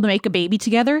two were able to make a baby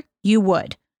together, you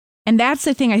would. And that's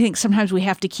the thing I think sometimes we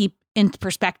have to keep in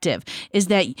perspective, is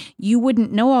that you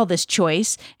wouldn't know all this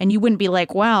choice and you wouldn't be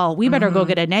like, well, we better go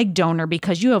get an egg donor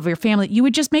because you have your family. You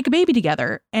would just make a baby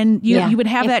together and you would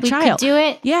have that child. Could do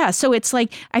it. Yeah. So it's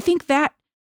like, I think that,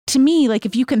 to me, like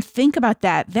if you can think about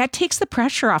that, that takes the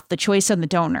pressure off the choice on the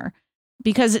donor,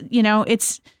 because,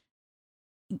 it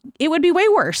would be way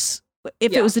worse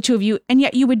if it was the two of you, and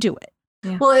yet you would do it.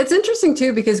 Yeah. Well, it's interesting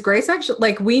too, because Grace actually,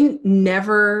 like, we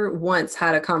never once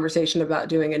had a conversation about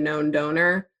doing a known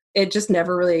donor. It just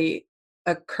never really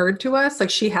occurred to us. Like,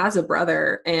 she has a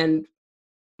brother and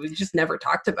we just never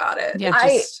talked about it. Yeah.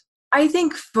 I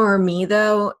think for me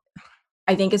though,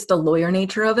 I think it's the lawyer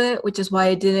nature of it, which is why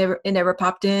it never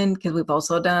popped in, because we've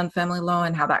also done family law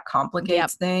and how that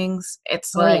complicates things.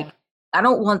 It's I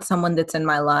don't want someone that's in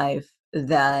my life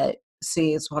that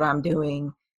sees what I'm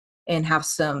doing and have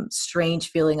some strange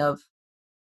feeling of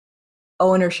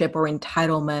ownership or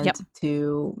entitlement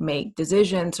to make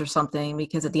decisions or something,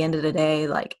 because at the end of the day,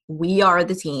 like, we are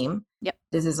the team.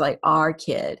 This is like our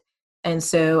kid. And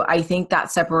so I think that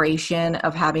separation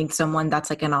of having someone that's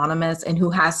like anonymous and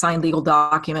who has signed legal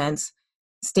documents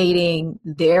stating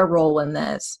their role in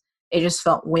this, it just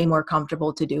felt way more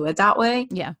comfortable to do it that way.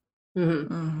 Yeah.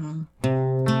 Mhm.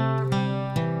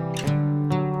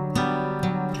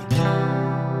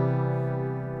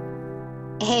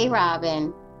 Hey,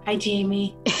 Robin. Hi,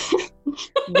 Jamie.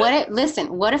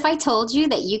 What if I told you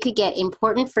that you could get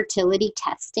important fertility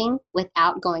testing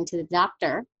without going to the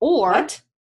doctor or What?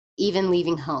 even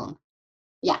leaving home?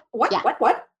 What? Yeah.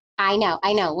 What? I know.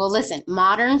 Well, listen,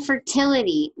 modern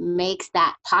fertility makes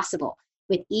that possible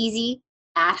with easy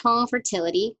at-home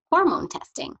fertility hormone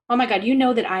testing. Oh my God, you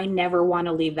know that I never want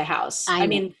to leave the house. I I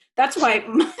mean, that's why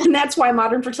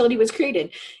modern fertility was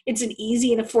created. It's an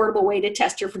easy and affordable way to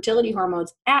test your fertility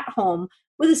hormones at home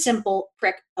with a simple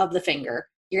prick of the finger.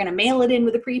 You're going to mail it in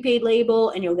with a prepaid label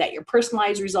and you'll get your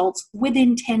personalized results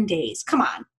within 10 days. Come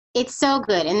on. It's so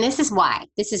good. And this is why.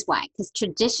 Because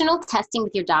traditional testing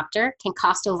with your doctor can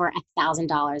cost over $1,000,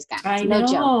 guys. I No know.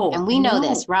 joke. And we know I know.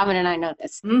 this. Robin and I know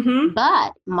this. Mm-hmm.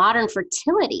 But modern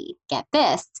fertility, get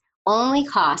this, only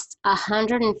costs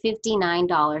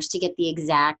 $159 to get the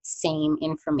exact same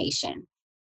information.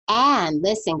 And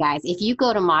listen, guys, if you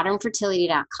go to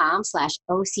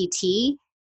modernfertility.com/OCT,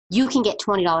 you can get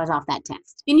 $20 off that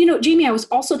test. And you know, Jamie, I was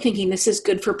also thinking this is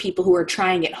good for people who are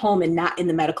trying at home and not in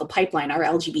the medical pipeline, our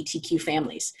LGBTQ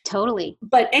families. Totally.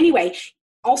 But anyway,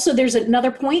 also there's another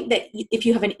point that if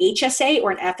you have an HSA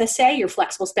or an FSA, your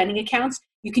flexible spending accounts,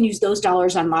 you can use those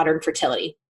dollars on modern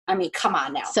fertility. I mean, come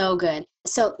on now. So good.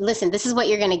 So listen, this is what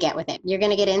you're going to get with it. You're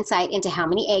going to get insight into how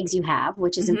many eggs you have,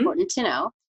 which is Mhm. important to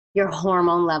know, your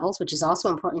hormone levels, which is also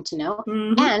important to know,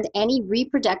 Mhm. and any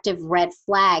reproductive red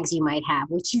flags you might have,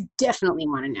 which you definitely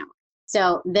want to know.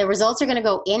 So the results are going to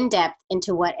go in depth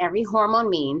into what every hormone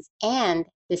means. And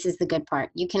this is the good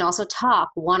part. You can also talk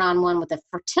one-on-one with a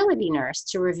fertility nurse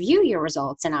to review your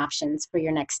results and options for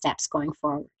your next steps going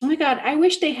forward. Oh my God, I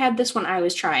wish they had this when I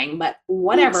was trying, but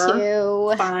whatever. Me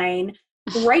too. Fine.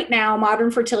 Right now,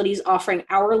 Modern Fertility is offering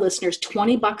our listeners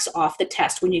 $20 off the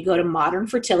test when you go to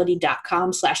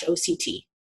modernfertility.com/OCT.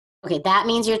 Okay, that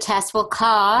means your test will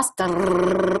cost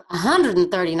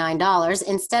 $139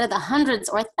 instead of the hundreds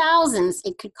or thousands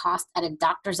it could cost at a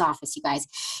doctor's office, you guys.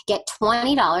 Get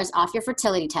 $20 off your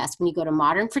fertility test when you go to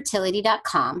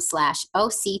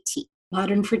modernfertility.com/OCT.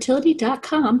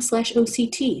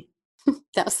 modernfertility.com/OCT.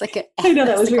 That was like a I know,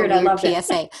 that was like a weird. I loved it.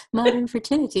 PSA.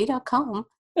 modernfertility.com.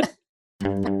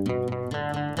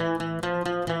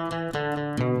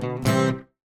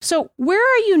 So where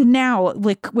are you now,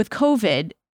 like with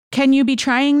COVID? Can you be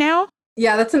trying now?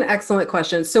 Yeah, that's an excellent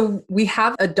question. So we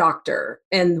have a doctor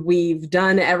and we've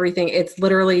done everything. It's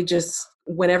literally just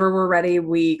whenever we're ready,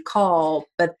 we call.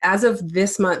 But as of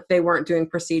this month, they weren't doing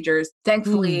procedures.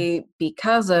 Thankfully,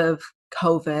 because of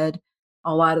COVID,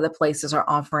 a lot of the places are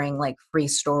offering like free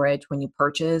storage when you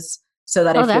purchase. So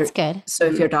that Oh, if that's you're, good. so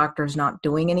if your doctor's not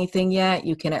doing anything yet,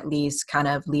 you can at least kind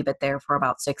of leave it there for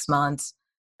about 6 months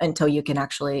until you can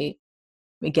actually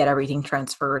get everything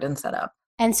transferred and set up.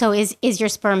 And so is your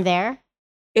sperm there?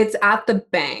 It's at the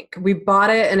bank. We bought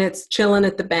it and it's chilling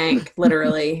at the bank,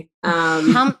 literally.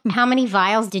 How many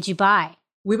vials did you buy?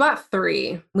 We bought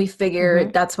 3. We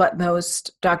figure that's what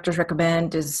most doctors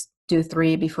recommend is do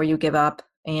 3 before you give up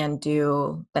and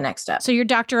do the next step. So your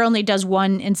doctor only does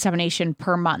 1 insemination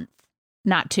per month,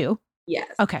 not 2. Yes.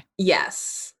 Okay.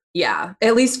 Yes. Yeah.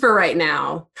 At least for right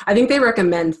now. I think they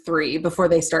recommend 3 before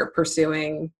they start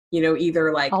pursuing,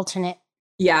 either like, Alternate.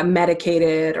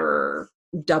 medicated or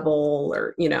double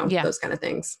or, those kind of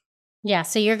things. Yeah,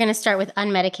 so you're going to start with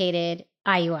unmedicated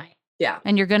IUI. Yeah.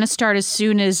 And you're going to start as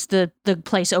soon as the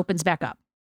place opens back up.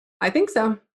 I think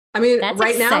so. I mean, That's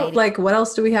right now, exciting. like, what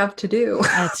else do we have to do?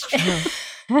 That's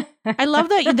true. I love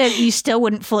that you still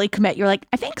wouldn't fully commit. You're like,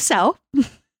 I think so. yeah,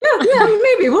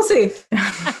 maybe. We'll see.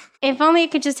 If only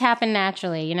it could just happen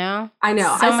naturally, you know? I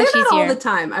know. So I say much that all easier. the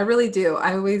time. I really do.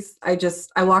 I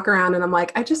walk around and I'm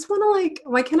like, I just want to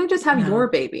why can't I just have your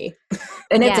baby?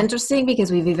 And it's Yeah. interesting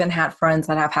because we've even had friends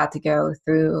that have had to go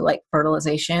through like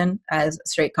fertilization as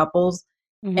straight couples.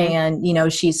 Mhm.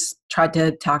 And, she's tried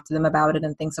to talk to them about it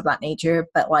and things of that nature,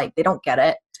 but like they don't get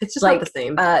it. It's just Like, not the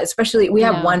same. Especially we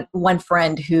have No. one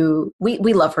friend who we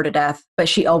love her to death, but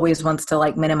she always wants to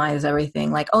like minimize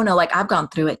everything. Like, oh no, like I've gone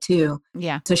through it too.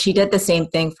 Yeah. So she did the same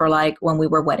thing for like when we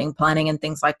were wedding planning and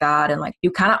things like that. And like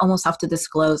you kind of almost have to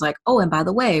disclose like, oh, and by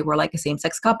the way, we're like a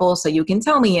same-sex couple. So you can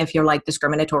tell me if you're like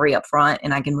discriminatory up front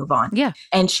and I can move on. Yeah.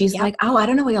 And she's Yep. like, oh, I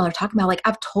don't know what y'all are talking about. Like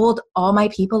I've told all my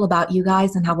people about you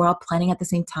guys and how we're all planning at the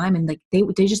same time. And like they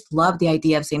just love the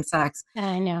idea of same sex.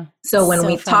 I know. So when So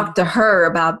we fun. talked to her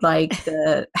about like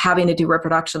the having to do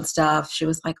reproduction stuff, she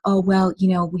was like, oh, well,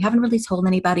 we haven't really told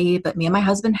anybody, but me and my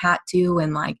husband had to.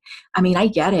 And like, I mean, I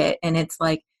get it. And it's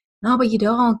like, no, but you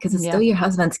don't, because it's Yeah. still your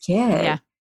husband's kid. Yeah.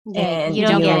 Yeah, And you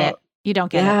don't get it. You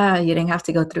don't get it. Yeah, you didn't have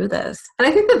to go through this. And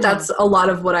I think that that's a lot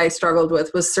of what I struggled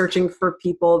with, was searching for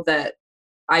people that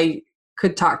I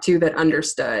could talk to that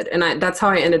understood. And that's how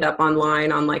I ended up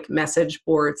online on like message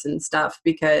boards and stuff,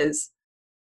 because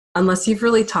unless you've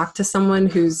really talked to someone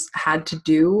who's had to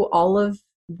do all of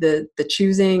the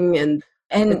choosing and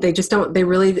they just don't, they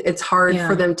really, it's hard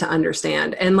for them to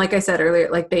understand. And like I said earlier,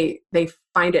 like they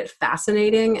find it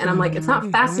fascinating, and I'm like, it's not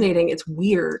fascinating, it's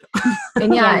weird.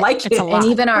 And I like it. And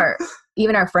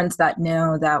even our friends that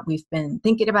know that we've been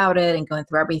thinking about it and going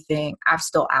through everything, I've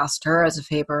still asked her as a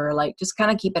favor, like, just kind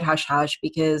of keep it hush hush,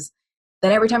 because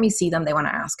then every time you see them, they want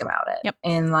to ask about it. Yep.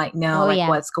 And like, know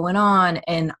what's going on.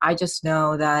 And I just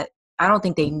know that I don't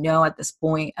think they know at this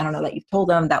point. I don't know that you've told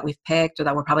them that we've picked, or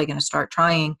that we're probably going to start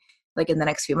trying like in the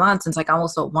next few months. And it's like, I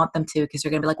almost don't want them to, because they're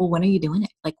going to be like, well, when are you doing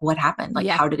it? Like, what happened? Like,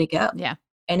 how did it go? Yeah.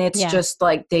 And it's just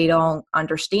like, they don't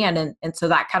understand. And so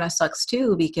that kind of sucks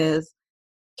too, because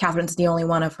Catherine's the only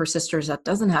one of her sisters that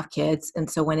doesn't have kids. And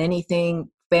so when anything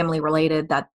family related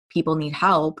that people need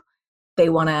help, they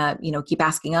want to, keep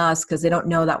asking us, because they don't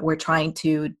know that we're trying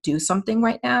to do something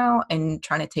right now and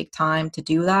trying to take time to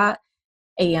do that.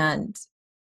 And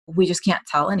we just can't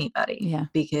tell anybody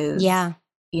because,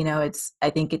 I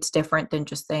think it's different than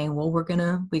just saying, well,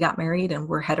 we got married and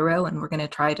we're hetero and we're going to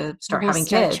try to start having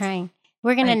kids.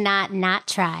 We're going to not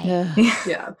try.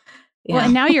 Yeah. Well,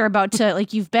 and now you're about to,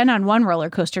 like, you've been on one roller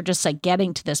coaster, just like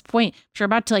getting to this point. But you're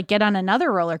about to like get on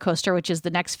another roller coaster, which is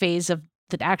the next phase of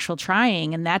the actual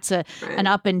trying. And that's an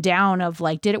up and down of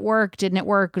like, did it work? Didn't it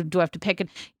work? Do I have to pick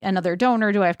another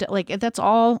donor? Do I have to that's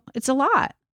all, it's a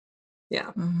lot.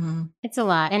 Yeah. Mm-hmm. It's a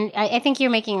lot. And I think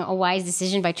you're making a wise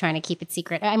decision by trying to keep it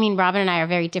secret. I mean, Robin and I are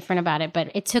very different about it,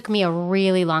 but it took me a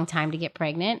really long time to get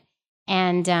pregnant.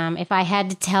 And if I had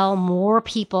to tell more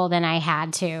people than I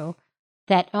had to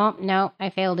that, oh, no, I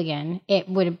failed again, it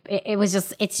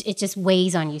just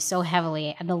weighs on you so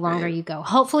heavily the longer you go.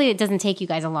 Hopefully it doesn't take you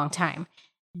guys a long time.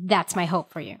 That's my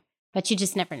hope for you. But you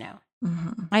just never know.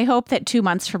 Mm-hmm. I hope that 2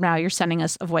 months from now, you're sending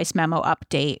us a voice memo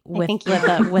update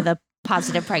with a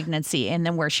positive pregnancy, and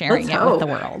then we're sharing it with the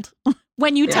world.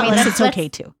 When you tell us it's okay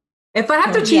too. If I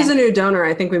have to choose a new donor,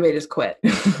 I think we may just quit.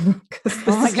 Because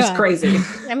this is just crazy.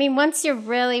 I mean, once you're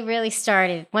really, really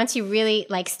started, once you really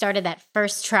like started that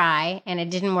first try and it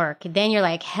didn't work, then you're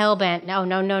like hell bent.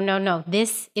 No.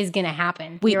 This is going to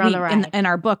happen. You're on the ride. In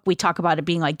our book, we talk about it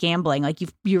being like gambling. Like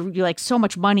you're like so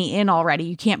much money in already.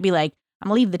 You can't be like, I'm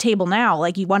gonna leave the table now.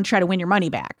 Like you want to try to win your money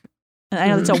back. And I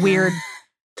know it's a weird,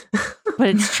 but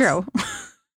it's true.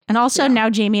 And also now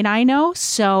Jamie and I know,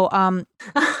 so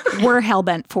we're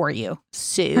hellbent for you.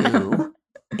 So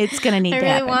it's going to need to happen.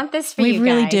 I really want this for we you guys.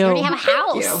 really do. You already have a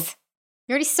house.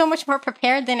 You're already so much more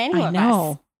prepared than any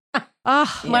of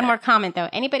us. One more comment, though.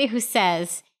 Anybody who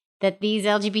says that these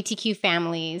LGBTQ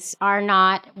families are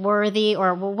not worthy,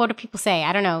 or what do people say?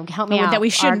 I don't know. Help me out. That we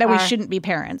shouldn't be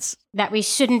parents. That we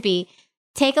shouldn't be.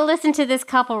 Take a listen to this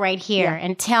couple right here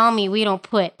and tell me we don't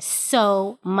put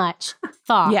so much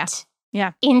thought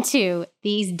into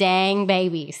these dang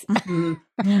babies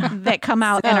that come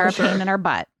out and are a pain in our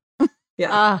butt. Yeah.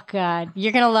 Oh God,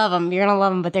 you're gonna love them. You're gonna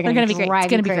love them, but they're gonna be great. It's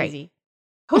gonna be crazy.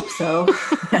 Hope so.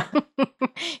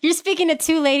 You're speaking to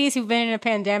two ladies who've been in a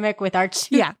pandemic with our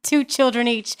two children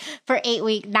each for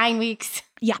 9 weeks.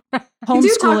 Yeah. We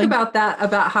do talk about that,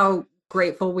 about how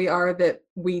grateful we are that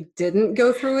we didn't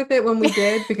go through with it when we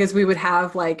did, because we would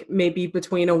have like maybe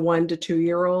between a 1 to 2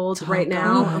 year old right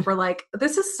now. And we're like,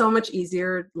 this is so much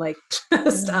easier, like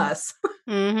just us.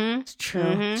 Mm-hmm. It's true.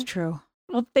 It's true.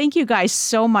 Well, thank you guys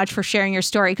so much for sharing your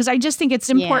story, because I just think it's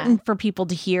important for people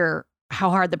to hear how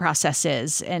hard the process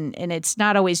is. And it's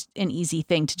not always an easy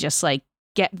thing to just like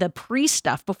get the pre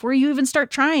stuff before you even start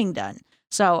trying done.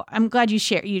 So I'm glad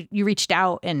you reached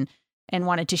out and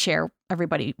wanted to share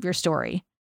everybody your story.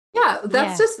 Yeah,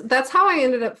 that's how I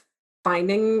ended up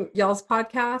finding y'all's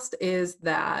podcast, is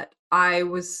that I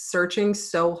was searching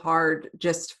so hard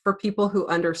just for people who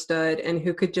understood and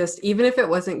who could just, even if it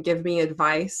wasn't give me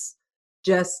advice,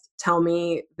 just tell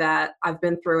me that I've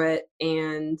been through it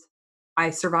and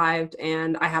I survived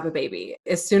and I have a baby.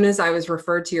 As soon as I was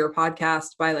referred to your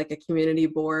podcast by like a community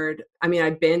board, I mean,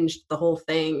 I binged the whole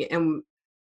thing. And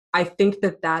I think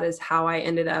that is how I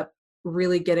ended up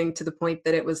really getting to the point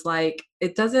that it was like,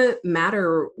 it doesn't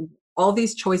matter. All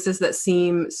these choices that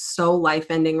seem so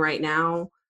life-ending right now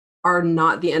are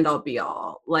not the end all be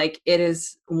all. Like, it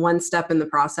is one step in the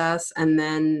process, and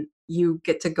then you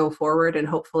get to go forward and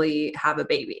hopefully have a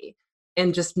baby.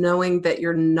 and just knowing that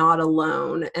you're not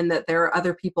alone and that there are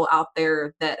other people out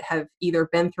there that have either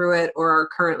been through it or are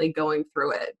currently going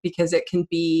through it, because it can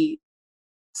be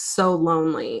so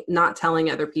lonely not telling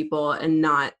other people and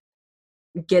not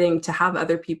getting to have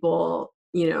other people,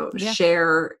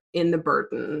 share in the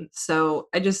burden. So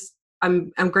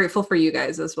I'm grateful for you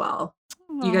guys as well.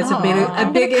 You guys have made a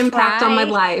big impact on my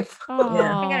life. I'm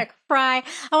gonna cry.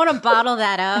 I want to bottle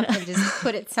that up and just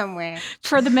put it somewhere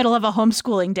for the middle of a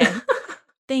homeschooling day.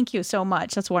 Thank you so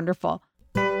much. That's wonderful.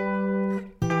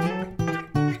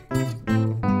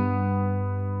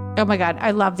 Oh my God,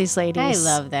 I love these ladies.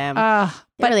 I love them. But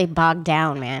They're really bogged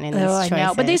down, man, in these choices. I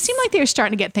know. But they seem like they're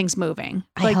starting to get things moving.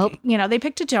 I hope. They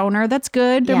picked a donor. That's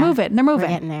good. They're moving. They're moving. We're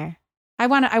getting there. I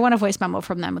want a voice memo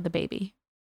from them with the baby.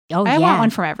 Oh, I want one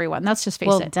from everyone. Let's just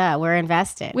face it. Duh, we're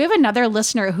invested. We have another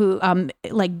listener who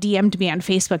DM'd me on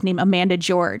Facebook named Amanda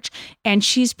George, and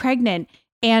she's pregnant.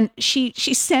 And she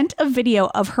sent a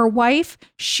video of her wife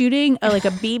shooting a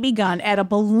BB gun at a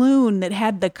balloon that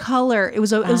had the color. It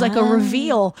was like a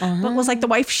reveal, but it was like the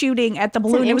wife shooting at the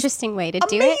balloon. It's an interesting way to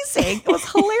do it. Amazing. It was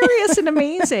hilarious and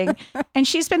amazing. And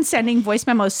she's been sending voice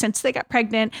memos since they got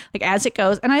pregnant, as it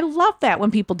goes. And I love that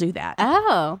when people do that.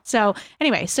 Oh. So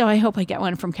anyway, I hope I get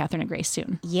one from Catherine and Grace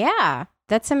soon. Yeah.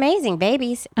 That's amazing.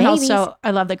 Babies. And also,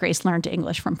 I love that Grace learned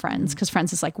English from Friends, because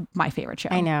Friends is my favorite show.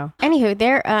 I know. Anywho,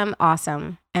 they're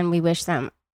awesome. And we wish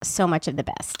them so much of the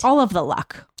best. All of the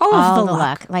luck. All of the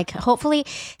luck. Hopefully,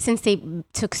 since they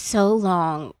took so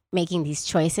long making these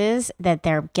choices, that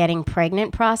their getting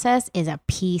pregnant process is a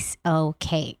piece of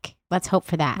cake. Let's hope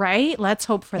for that. Right? Let's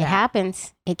hope for that. It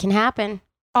happens. It can happen.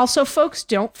 Also, folks,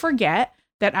 don't forget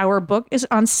that our book is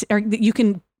on, or you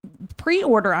can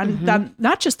pre-order on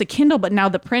not just the Kindle, but now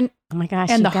the print. Oh my gosh!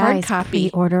 And the hard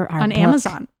copy pre-order our on book.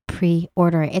 Amazon.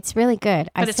 Pre-order. It's really good.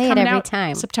 But I say it every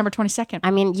time. September 22nd.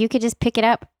 I mean, you could just pick it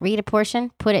up, read a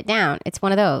portion, put it down. It's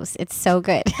one of those. It's so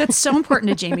good. That's so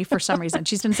important to Jamie for some reason.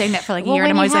 She's been saying that for a year,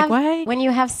 and I'm always what? When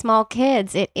you have small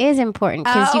kids, it is important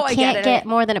because you can't get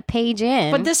more than a page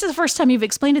in. But this is the first time you've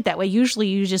explained it that way. Usually,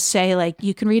 you just say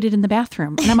you can read it in the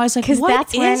bathroom, and I'm always like, because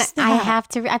that's when that? I have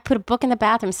to. I put a book in the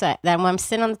bathroom so that when I'm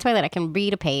sitting on the toilet, I can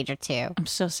read a page or two. I'm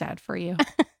so sad for you.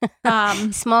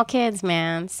 Small kids,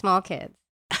 man. Small kids.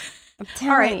 All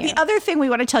right. The other thing we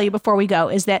want to tell you before we go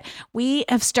is that we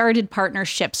have started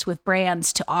partnerships with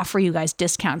brands to offer you guys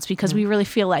discounts, because we really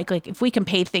feel like if we can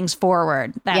pay things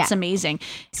forward, that's amazing.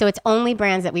 So it's only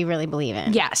brands that we really believe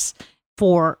in. Yes.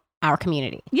 For our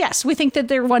community. Yes. We think that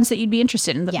they're ones that you'd be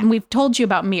interested in. And we've told you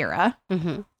about Mira.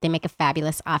 Mm-hmm. They make a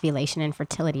fabulous ovulation and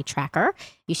fertility tracker.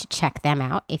 You should check them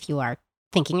out if you are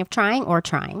thinking of trying.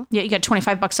 Yeah, you get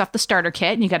 $25 off the starter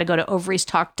kit, and you got to go to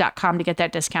ovariestalk.com to get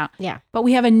that discount. Yeah. But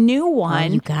we have a new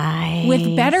one, you guys, with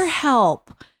BetterHelp.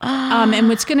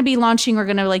 And it's going to be launching. We're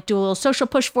going to do a little social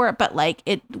push for it, but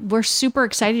we're super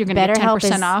excited. You're going to get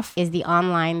 10% off. Is the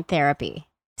online therapy.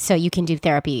 So you can do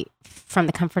therapy from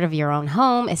the comfort of your own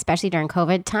home, especially during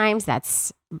COVID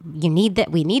times. We need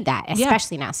that,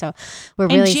 especially now. So we're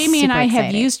really and Jamie and I excited.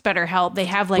 have used BetterHelp. They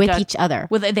have with each other.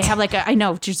 They have I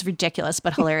know, which is ridiculous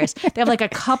but hilarious. They have a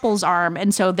couples arm,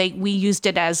 and so we used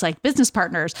it as business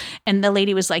partners. And the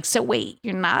lady was like, "So wait,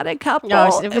 you're not a couple?"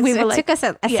 No, it took us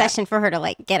a session for her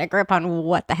to get a grip on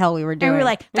what the hell we were doing. And we were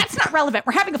like, "That's not relevant.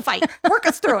 We're having a fight. Work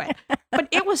us through it." But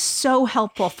it was so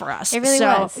helpful for us. It really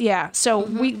was. Yeah. So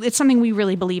it's something we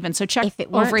really believe in. So check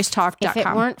ovariestalk.com. If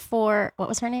it weren't for what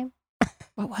was her name?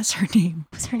 What was her name?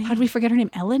 How did we forget her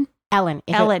name? Ellen? Ellen.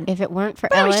 If it weren't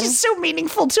for Ellen. She's so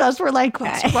meaningful to us. We're like,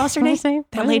 what was her name?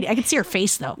 That lady. I could see her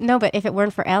face, though. No, but if it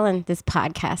weren't for Ellen, this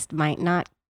podcast might not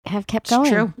have kept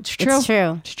going. It's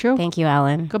true. Thank you,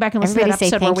 Ellen. Go back and listen to that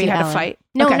episode where we had a fight.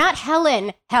 No, not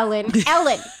Helen. Ellen.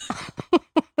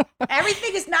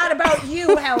 Everything is not about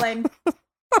you, Helen.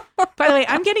 By the way,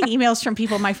 I'm getting emails from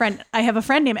people. I have a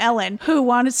friend named Ellen who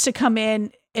wants to come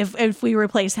in if we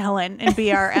replace Helen and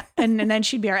be our and then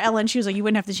she'd be our Ellen. She was like, you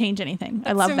wouldn't have to change anything.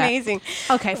 I love that. Amazing.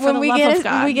 Okay, for the love of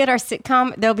God. When we get our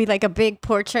sitcom, there'll be a big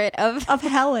portrait of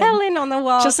Helen on the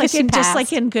wall, just like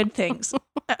in Good Things.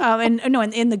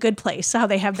 In The Good Place, how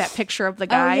they have that picture of the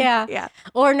guy. Oh, yeah.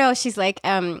 Or no, she's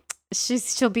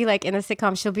she'll be in the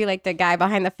sitcom. She'll be the guy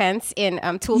behind the fence in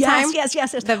Tool Time.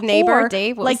 Yes. The neighbor,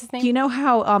 Dave. What was his name? You know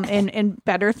how in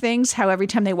Better Things, how every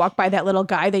time they walk by that little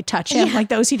guy, they touch him. Like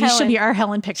those OCD should be our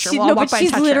Helen picture.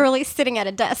 She's literally sitting at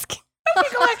a desk.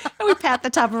 And we pat the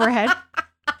top of her head.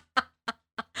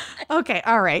 Okay,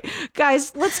 all right.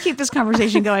 Guys, let's keep this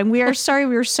conversation going. We are sorry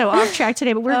we were so off track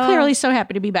today, but we're clearly so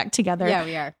happy to be back together. Yeah,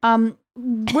 we are.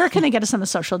 Where can they get us on the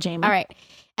social, Jamie? All right.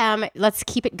 Let's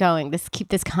keep it going. Let's keep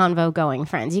this convo going,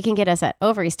 friends. You can get us at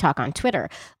Ovaries Talk on Twitter,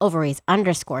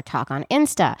 Ovaries_Talk on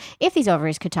Insta. If these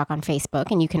ovaries could talk on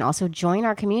Facebook, and you can also join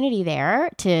our community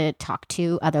there to talk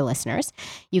to other listeners.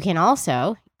 You can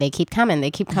also, they keep coming.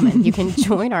 You can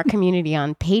join our community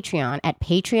on Patreon at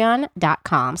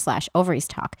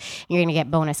patreon.com/ovariestalk. You're going to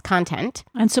get bonus content.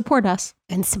 And support us.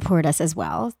 And support us as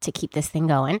well to keep this thing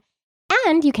going.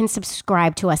 And you can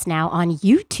subscribe to us now on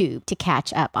YouTube to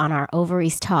catch up on our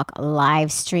Ovaries Talk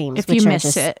live streams. If you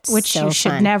miss it, which you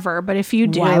should never, but if you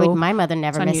do. Why would my mother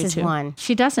never it's on misses YouTube. one?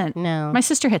 She doesn't. No. My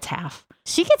sister hits half.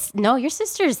 She gets, no, your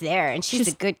sister's there and she's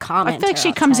a good commenter. I feel like she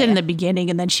I'll comes tell in ya. the beginning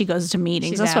and then she goes to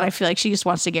meetings. She's That's what out. I feel like. She just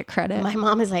wants to get credit. My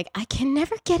mom is like, I can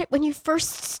never get it when you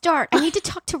first start. I need to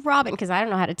talk to Robin because I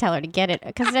don't know how to tell her to get it.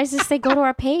 Because I just say, go to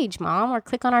our page, Mom, or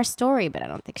click on our story. But I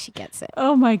don't think she gets it.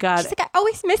 Oh my God. She's like, I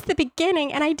always miss the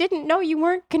beginning and I didn't know you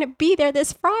weren't going to be there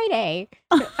this Friday.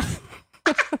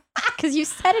 Because you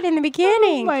said it in the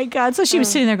beginning. Oh my God. So she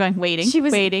was sitting there going, waiting, She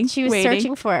was waiting. She was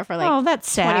searching for it for like oh,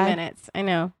 that's 20 sad. minutes. I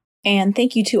know. And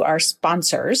thank you to our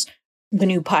sponsors, the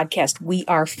new podcast, We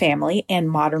Are Family and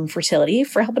Modern Fertility,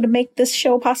 for helping to make this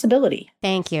show a possibility.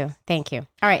 Thank you. Thank you.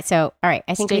 All right. I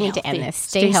think Stay we need to healthy. end this.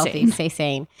 Stay Stay healthy. sane. Stay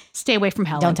sane. Stay away from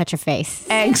Helen. Don't touch your face.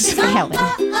 Eggs. Helen.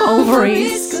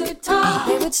 Ovaries. Good talk,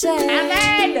 they would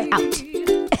say. Out.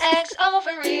 Eggs,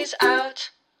 ovaries out.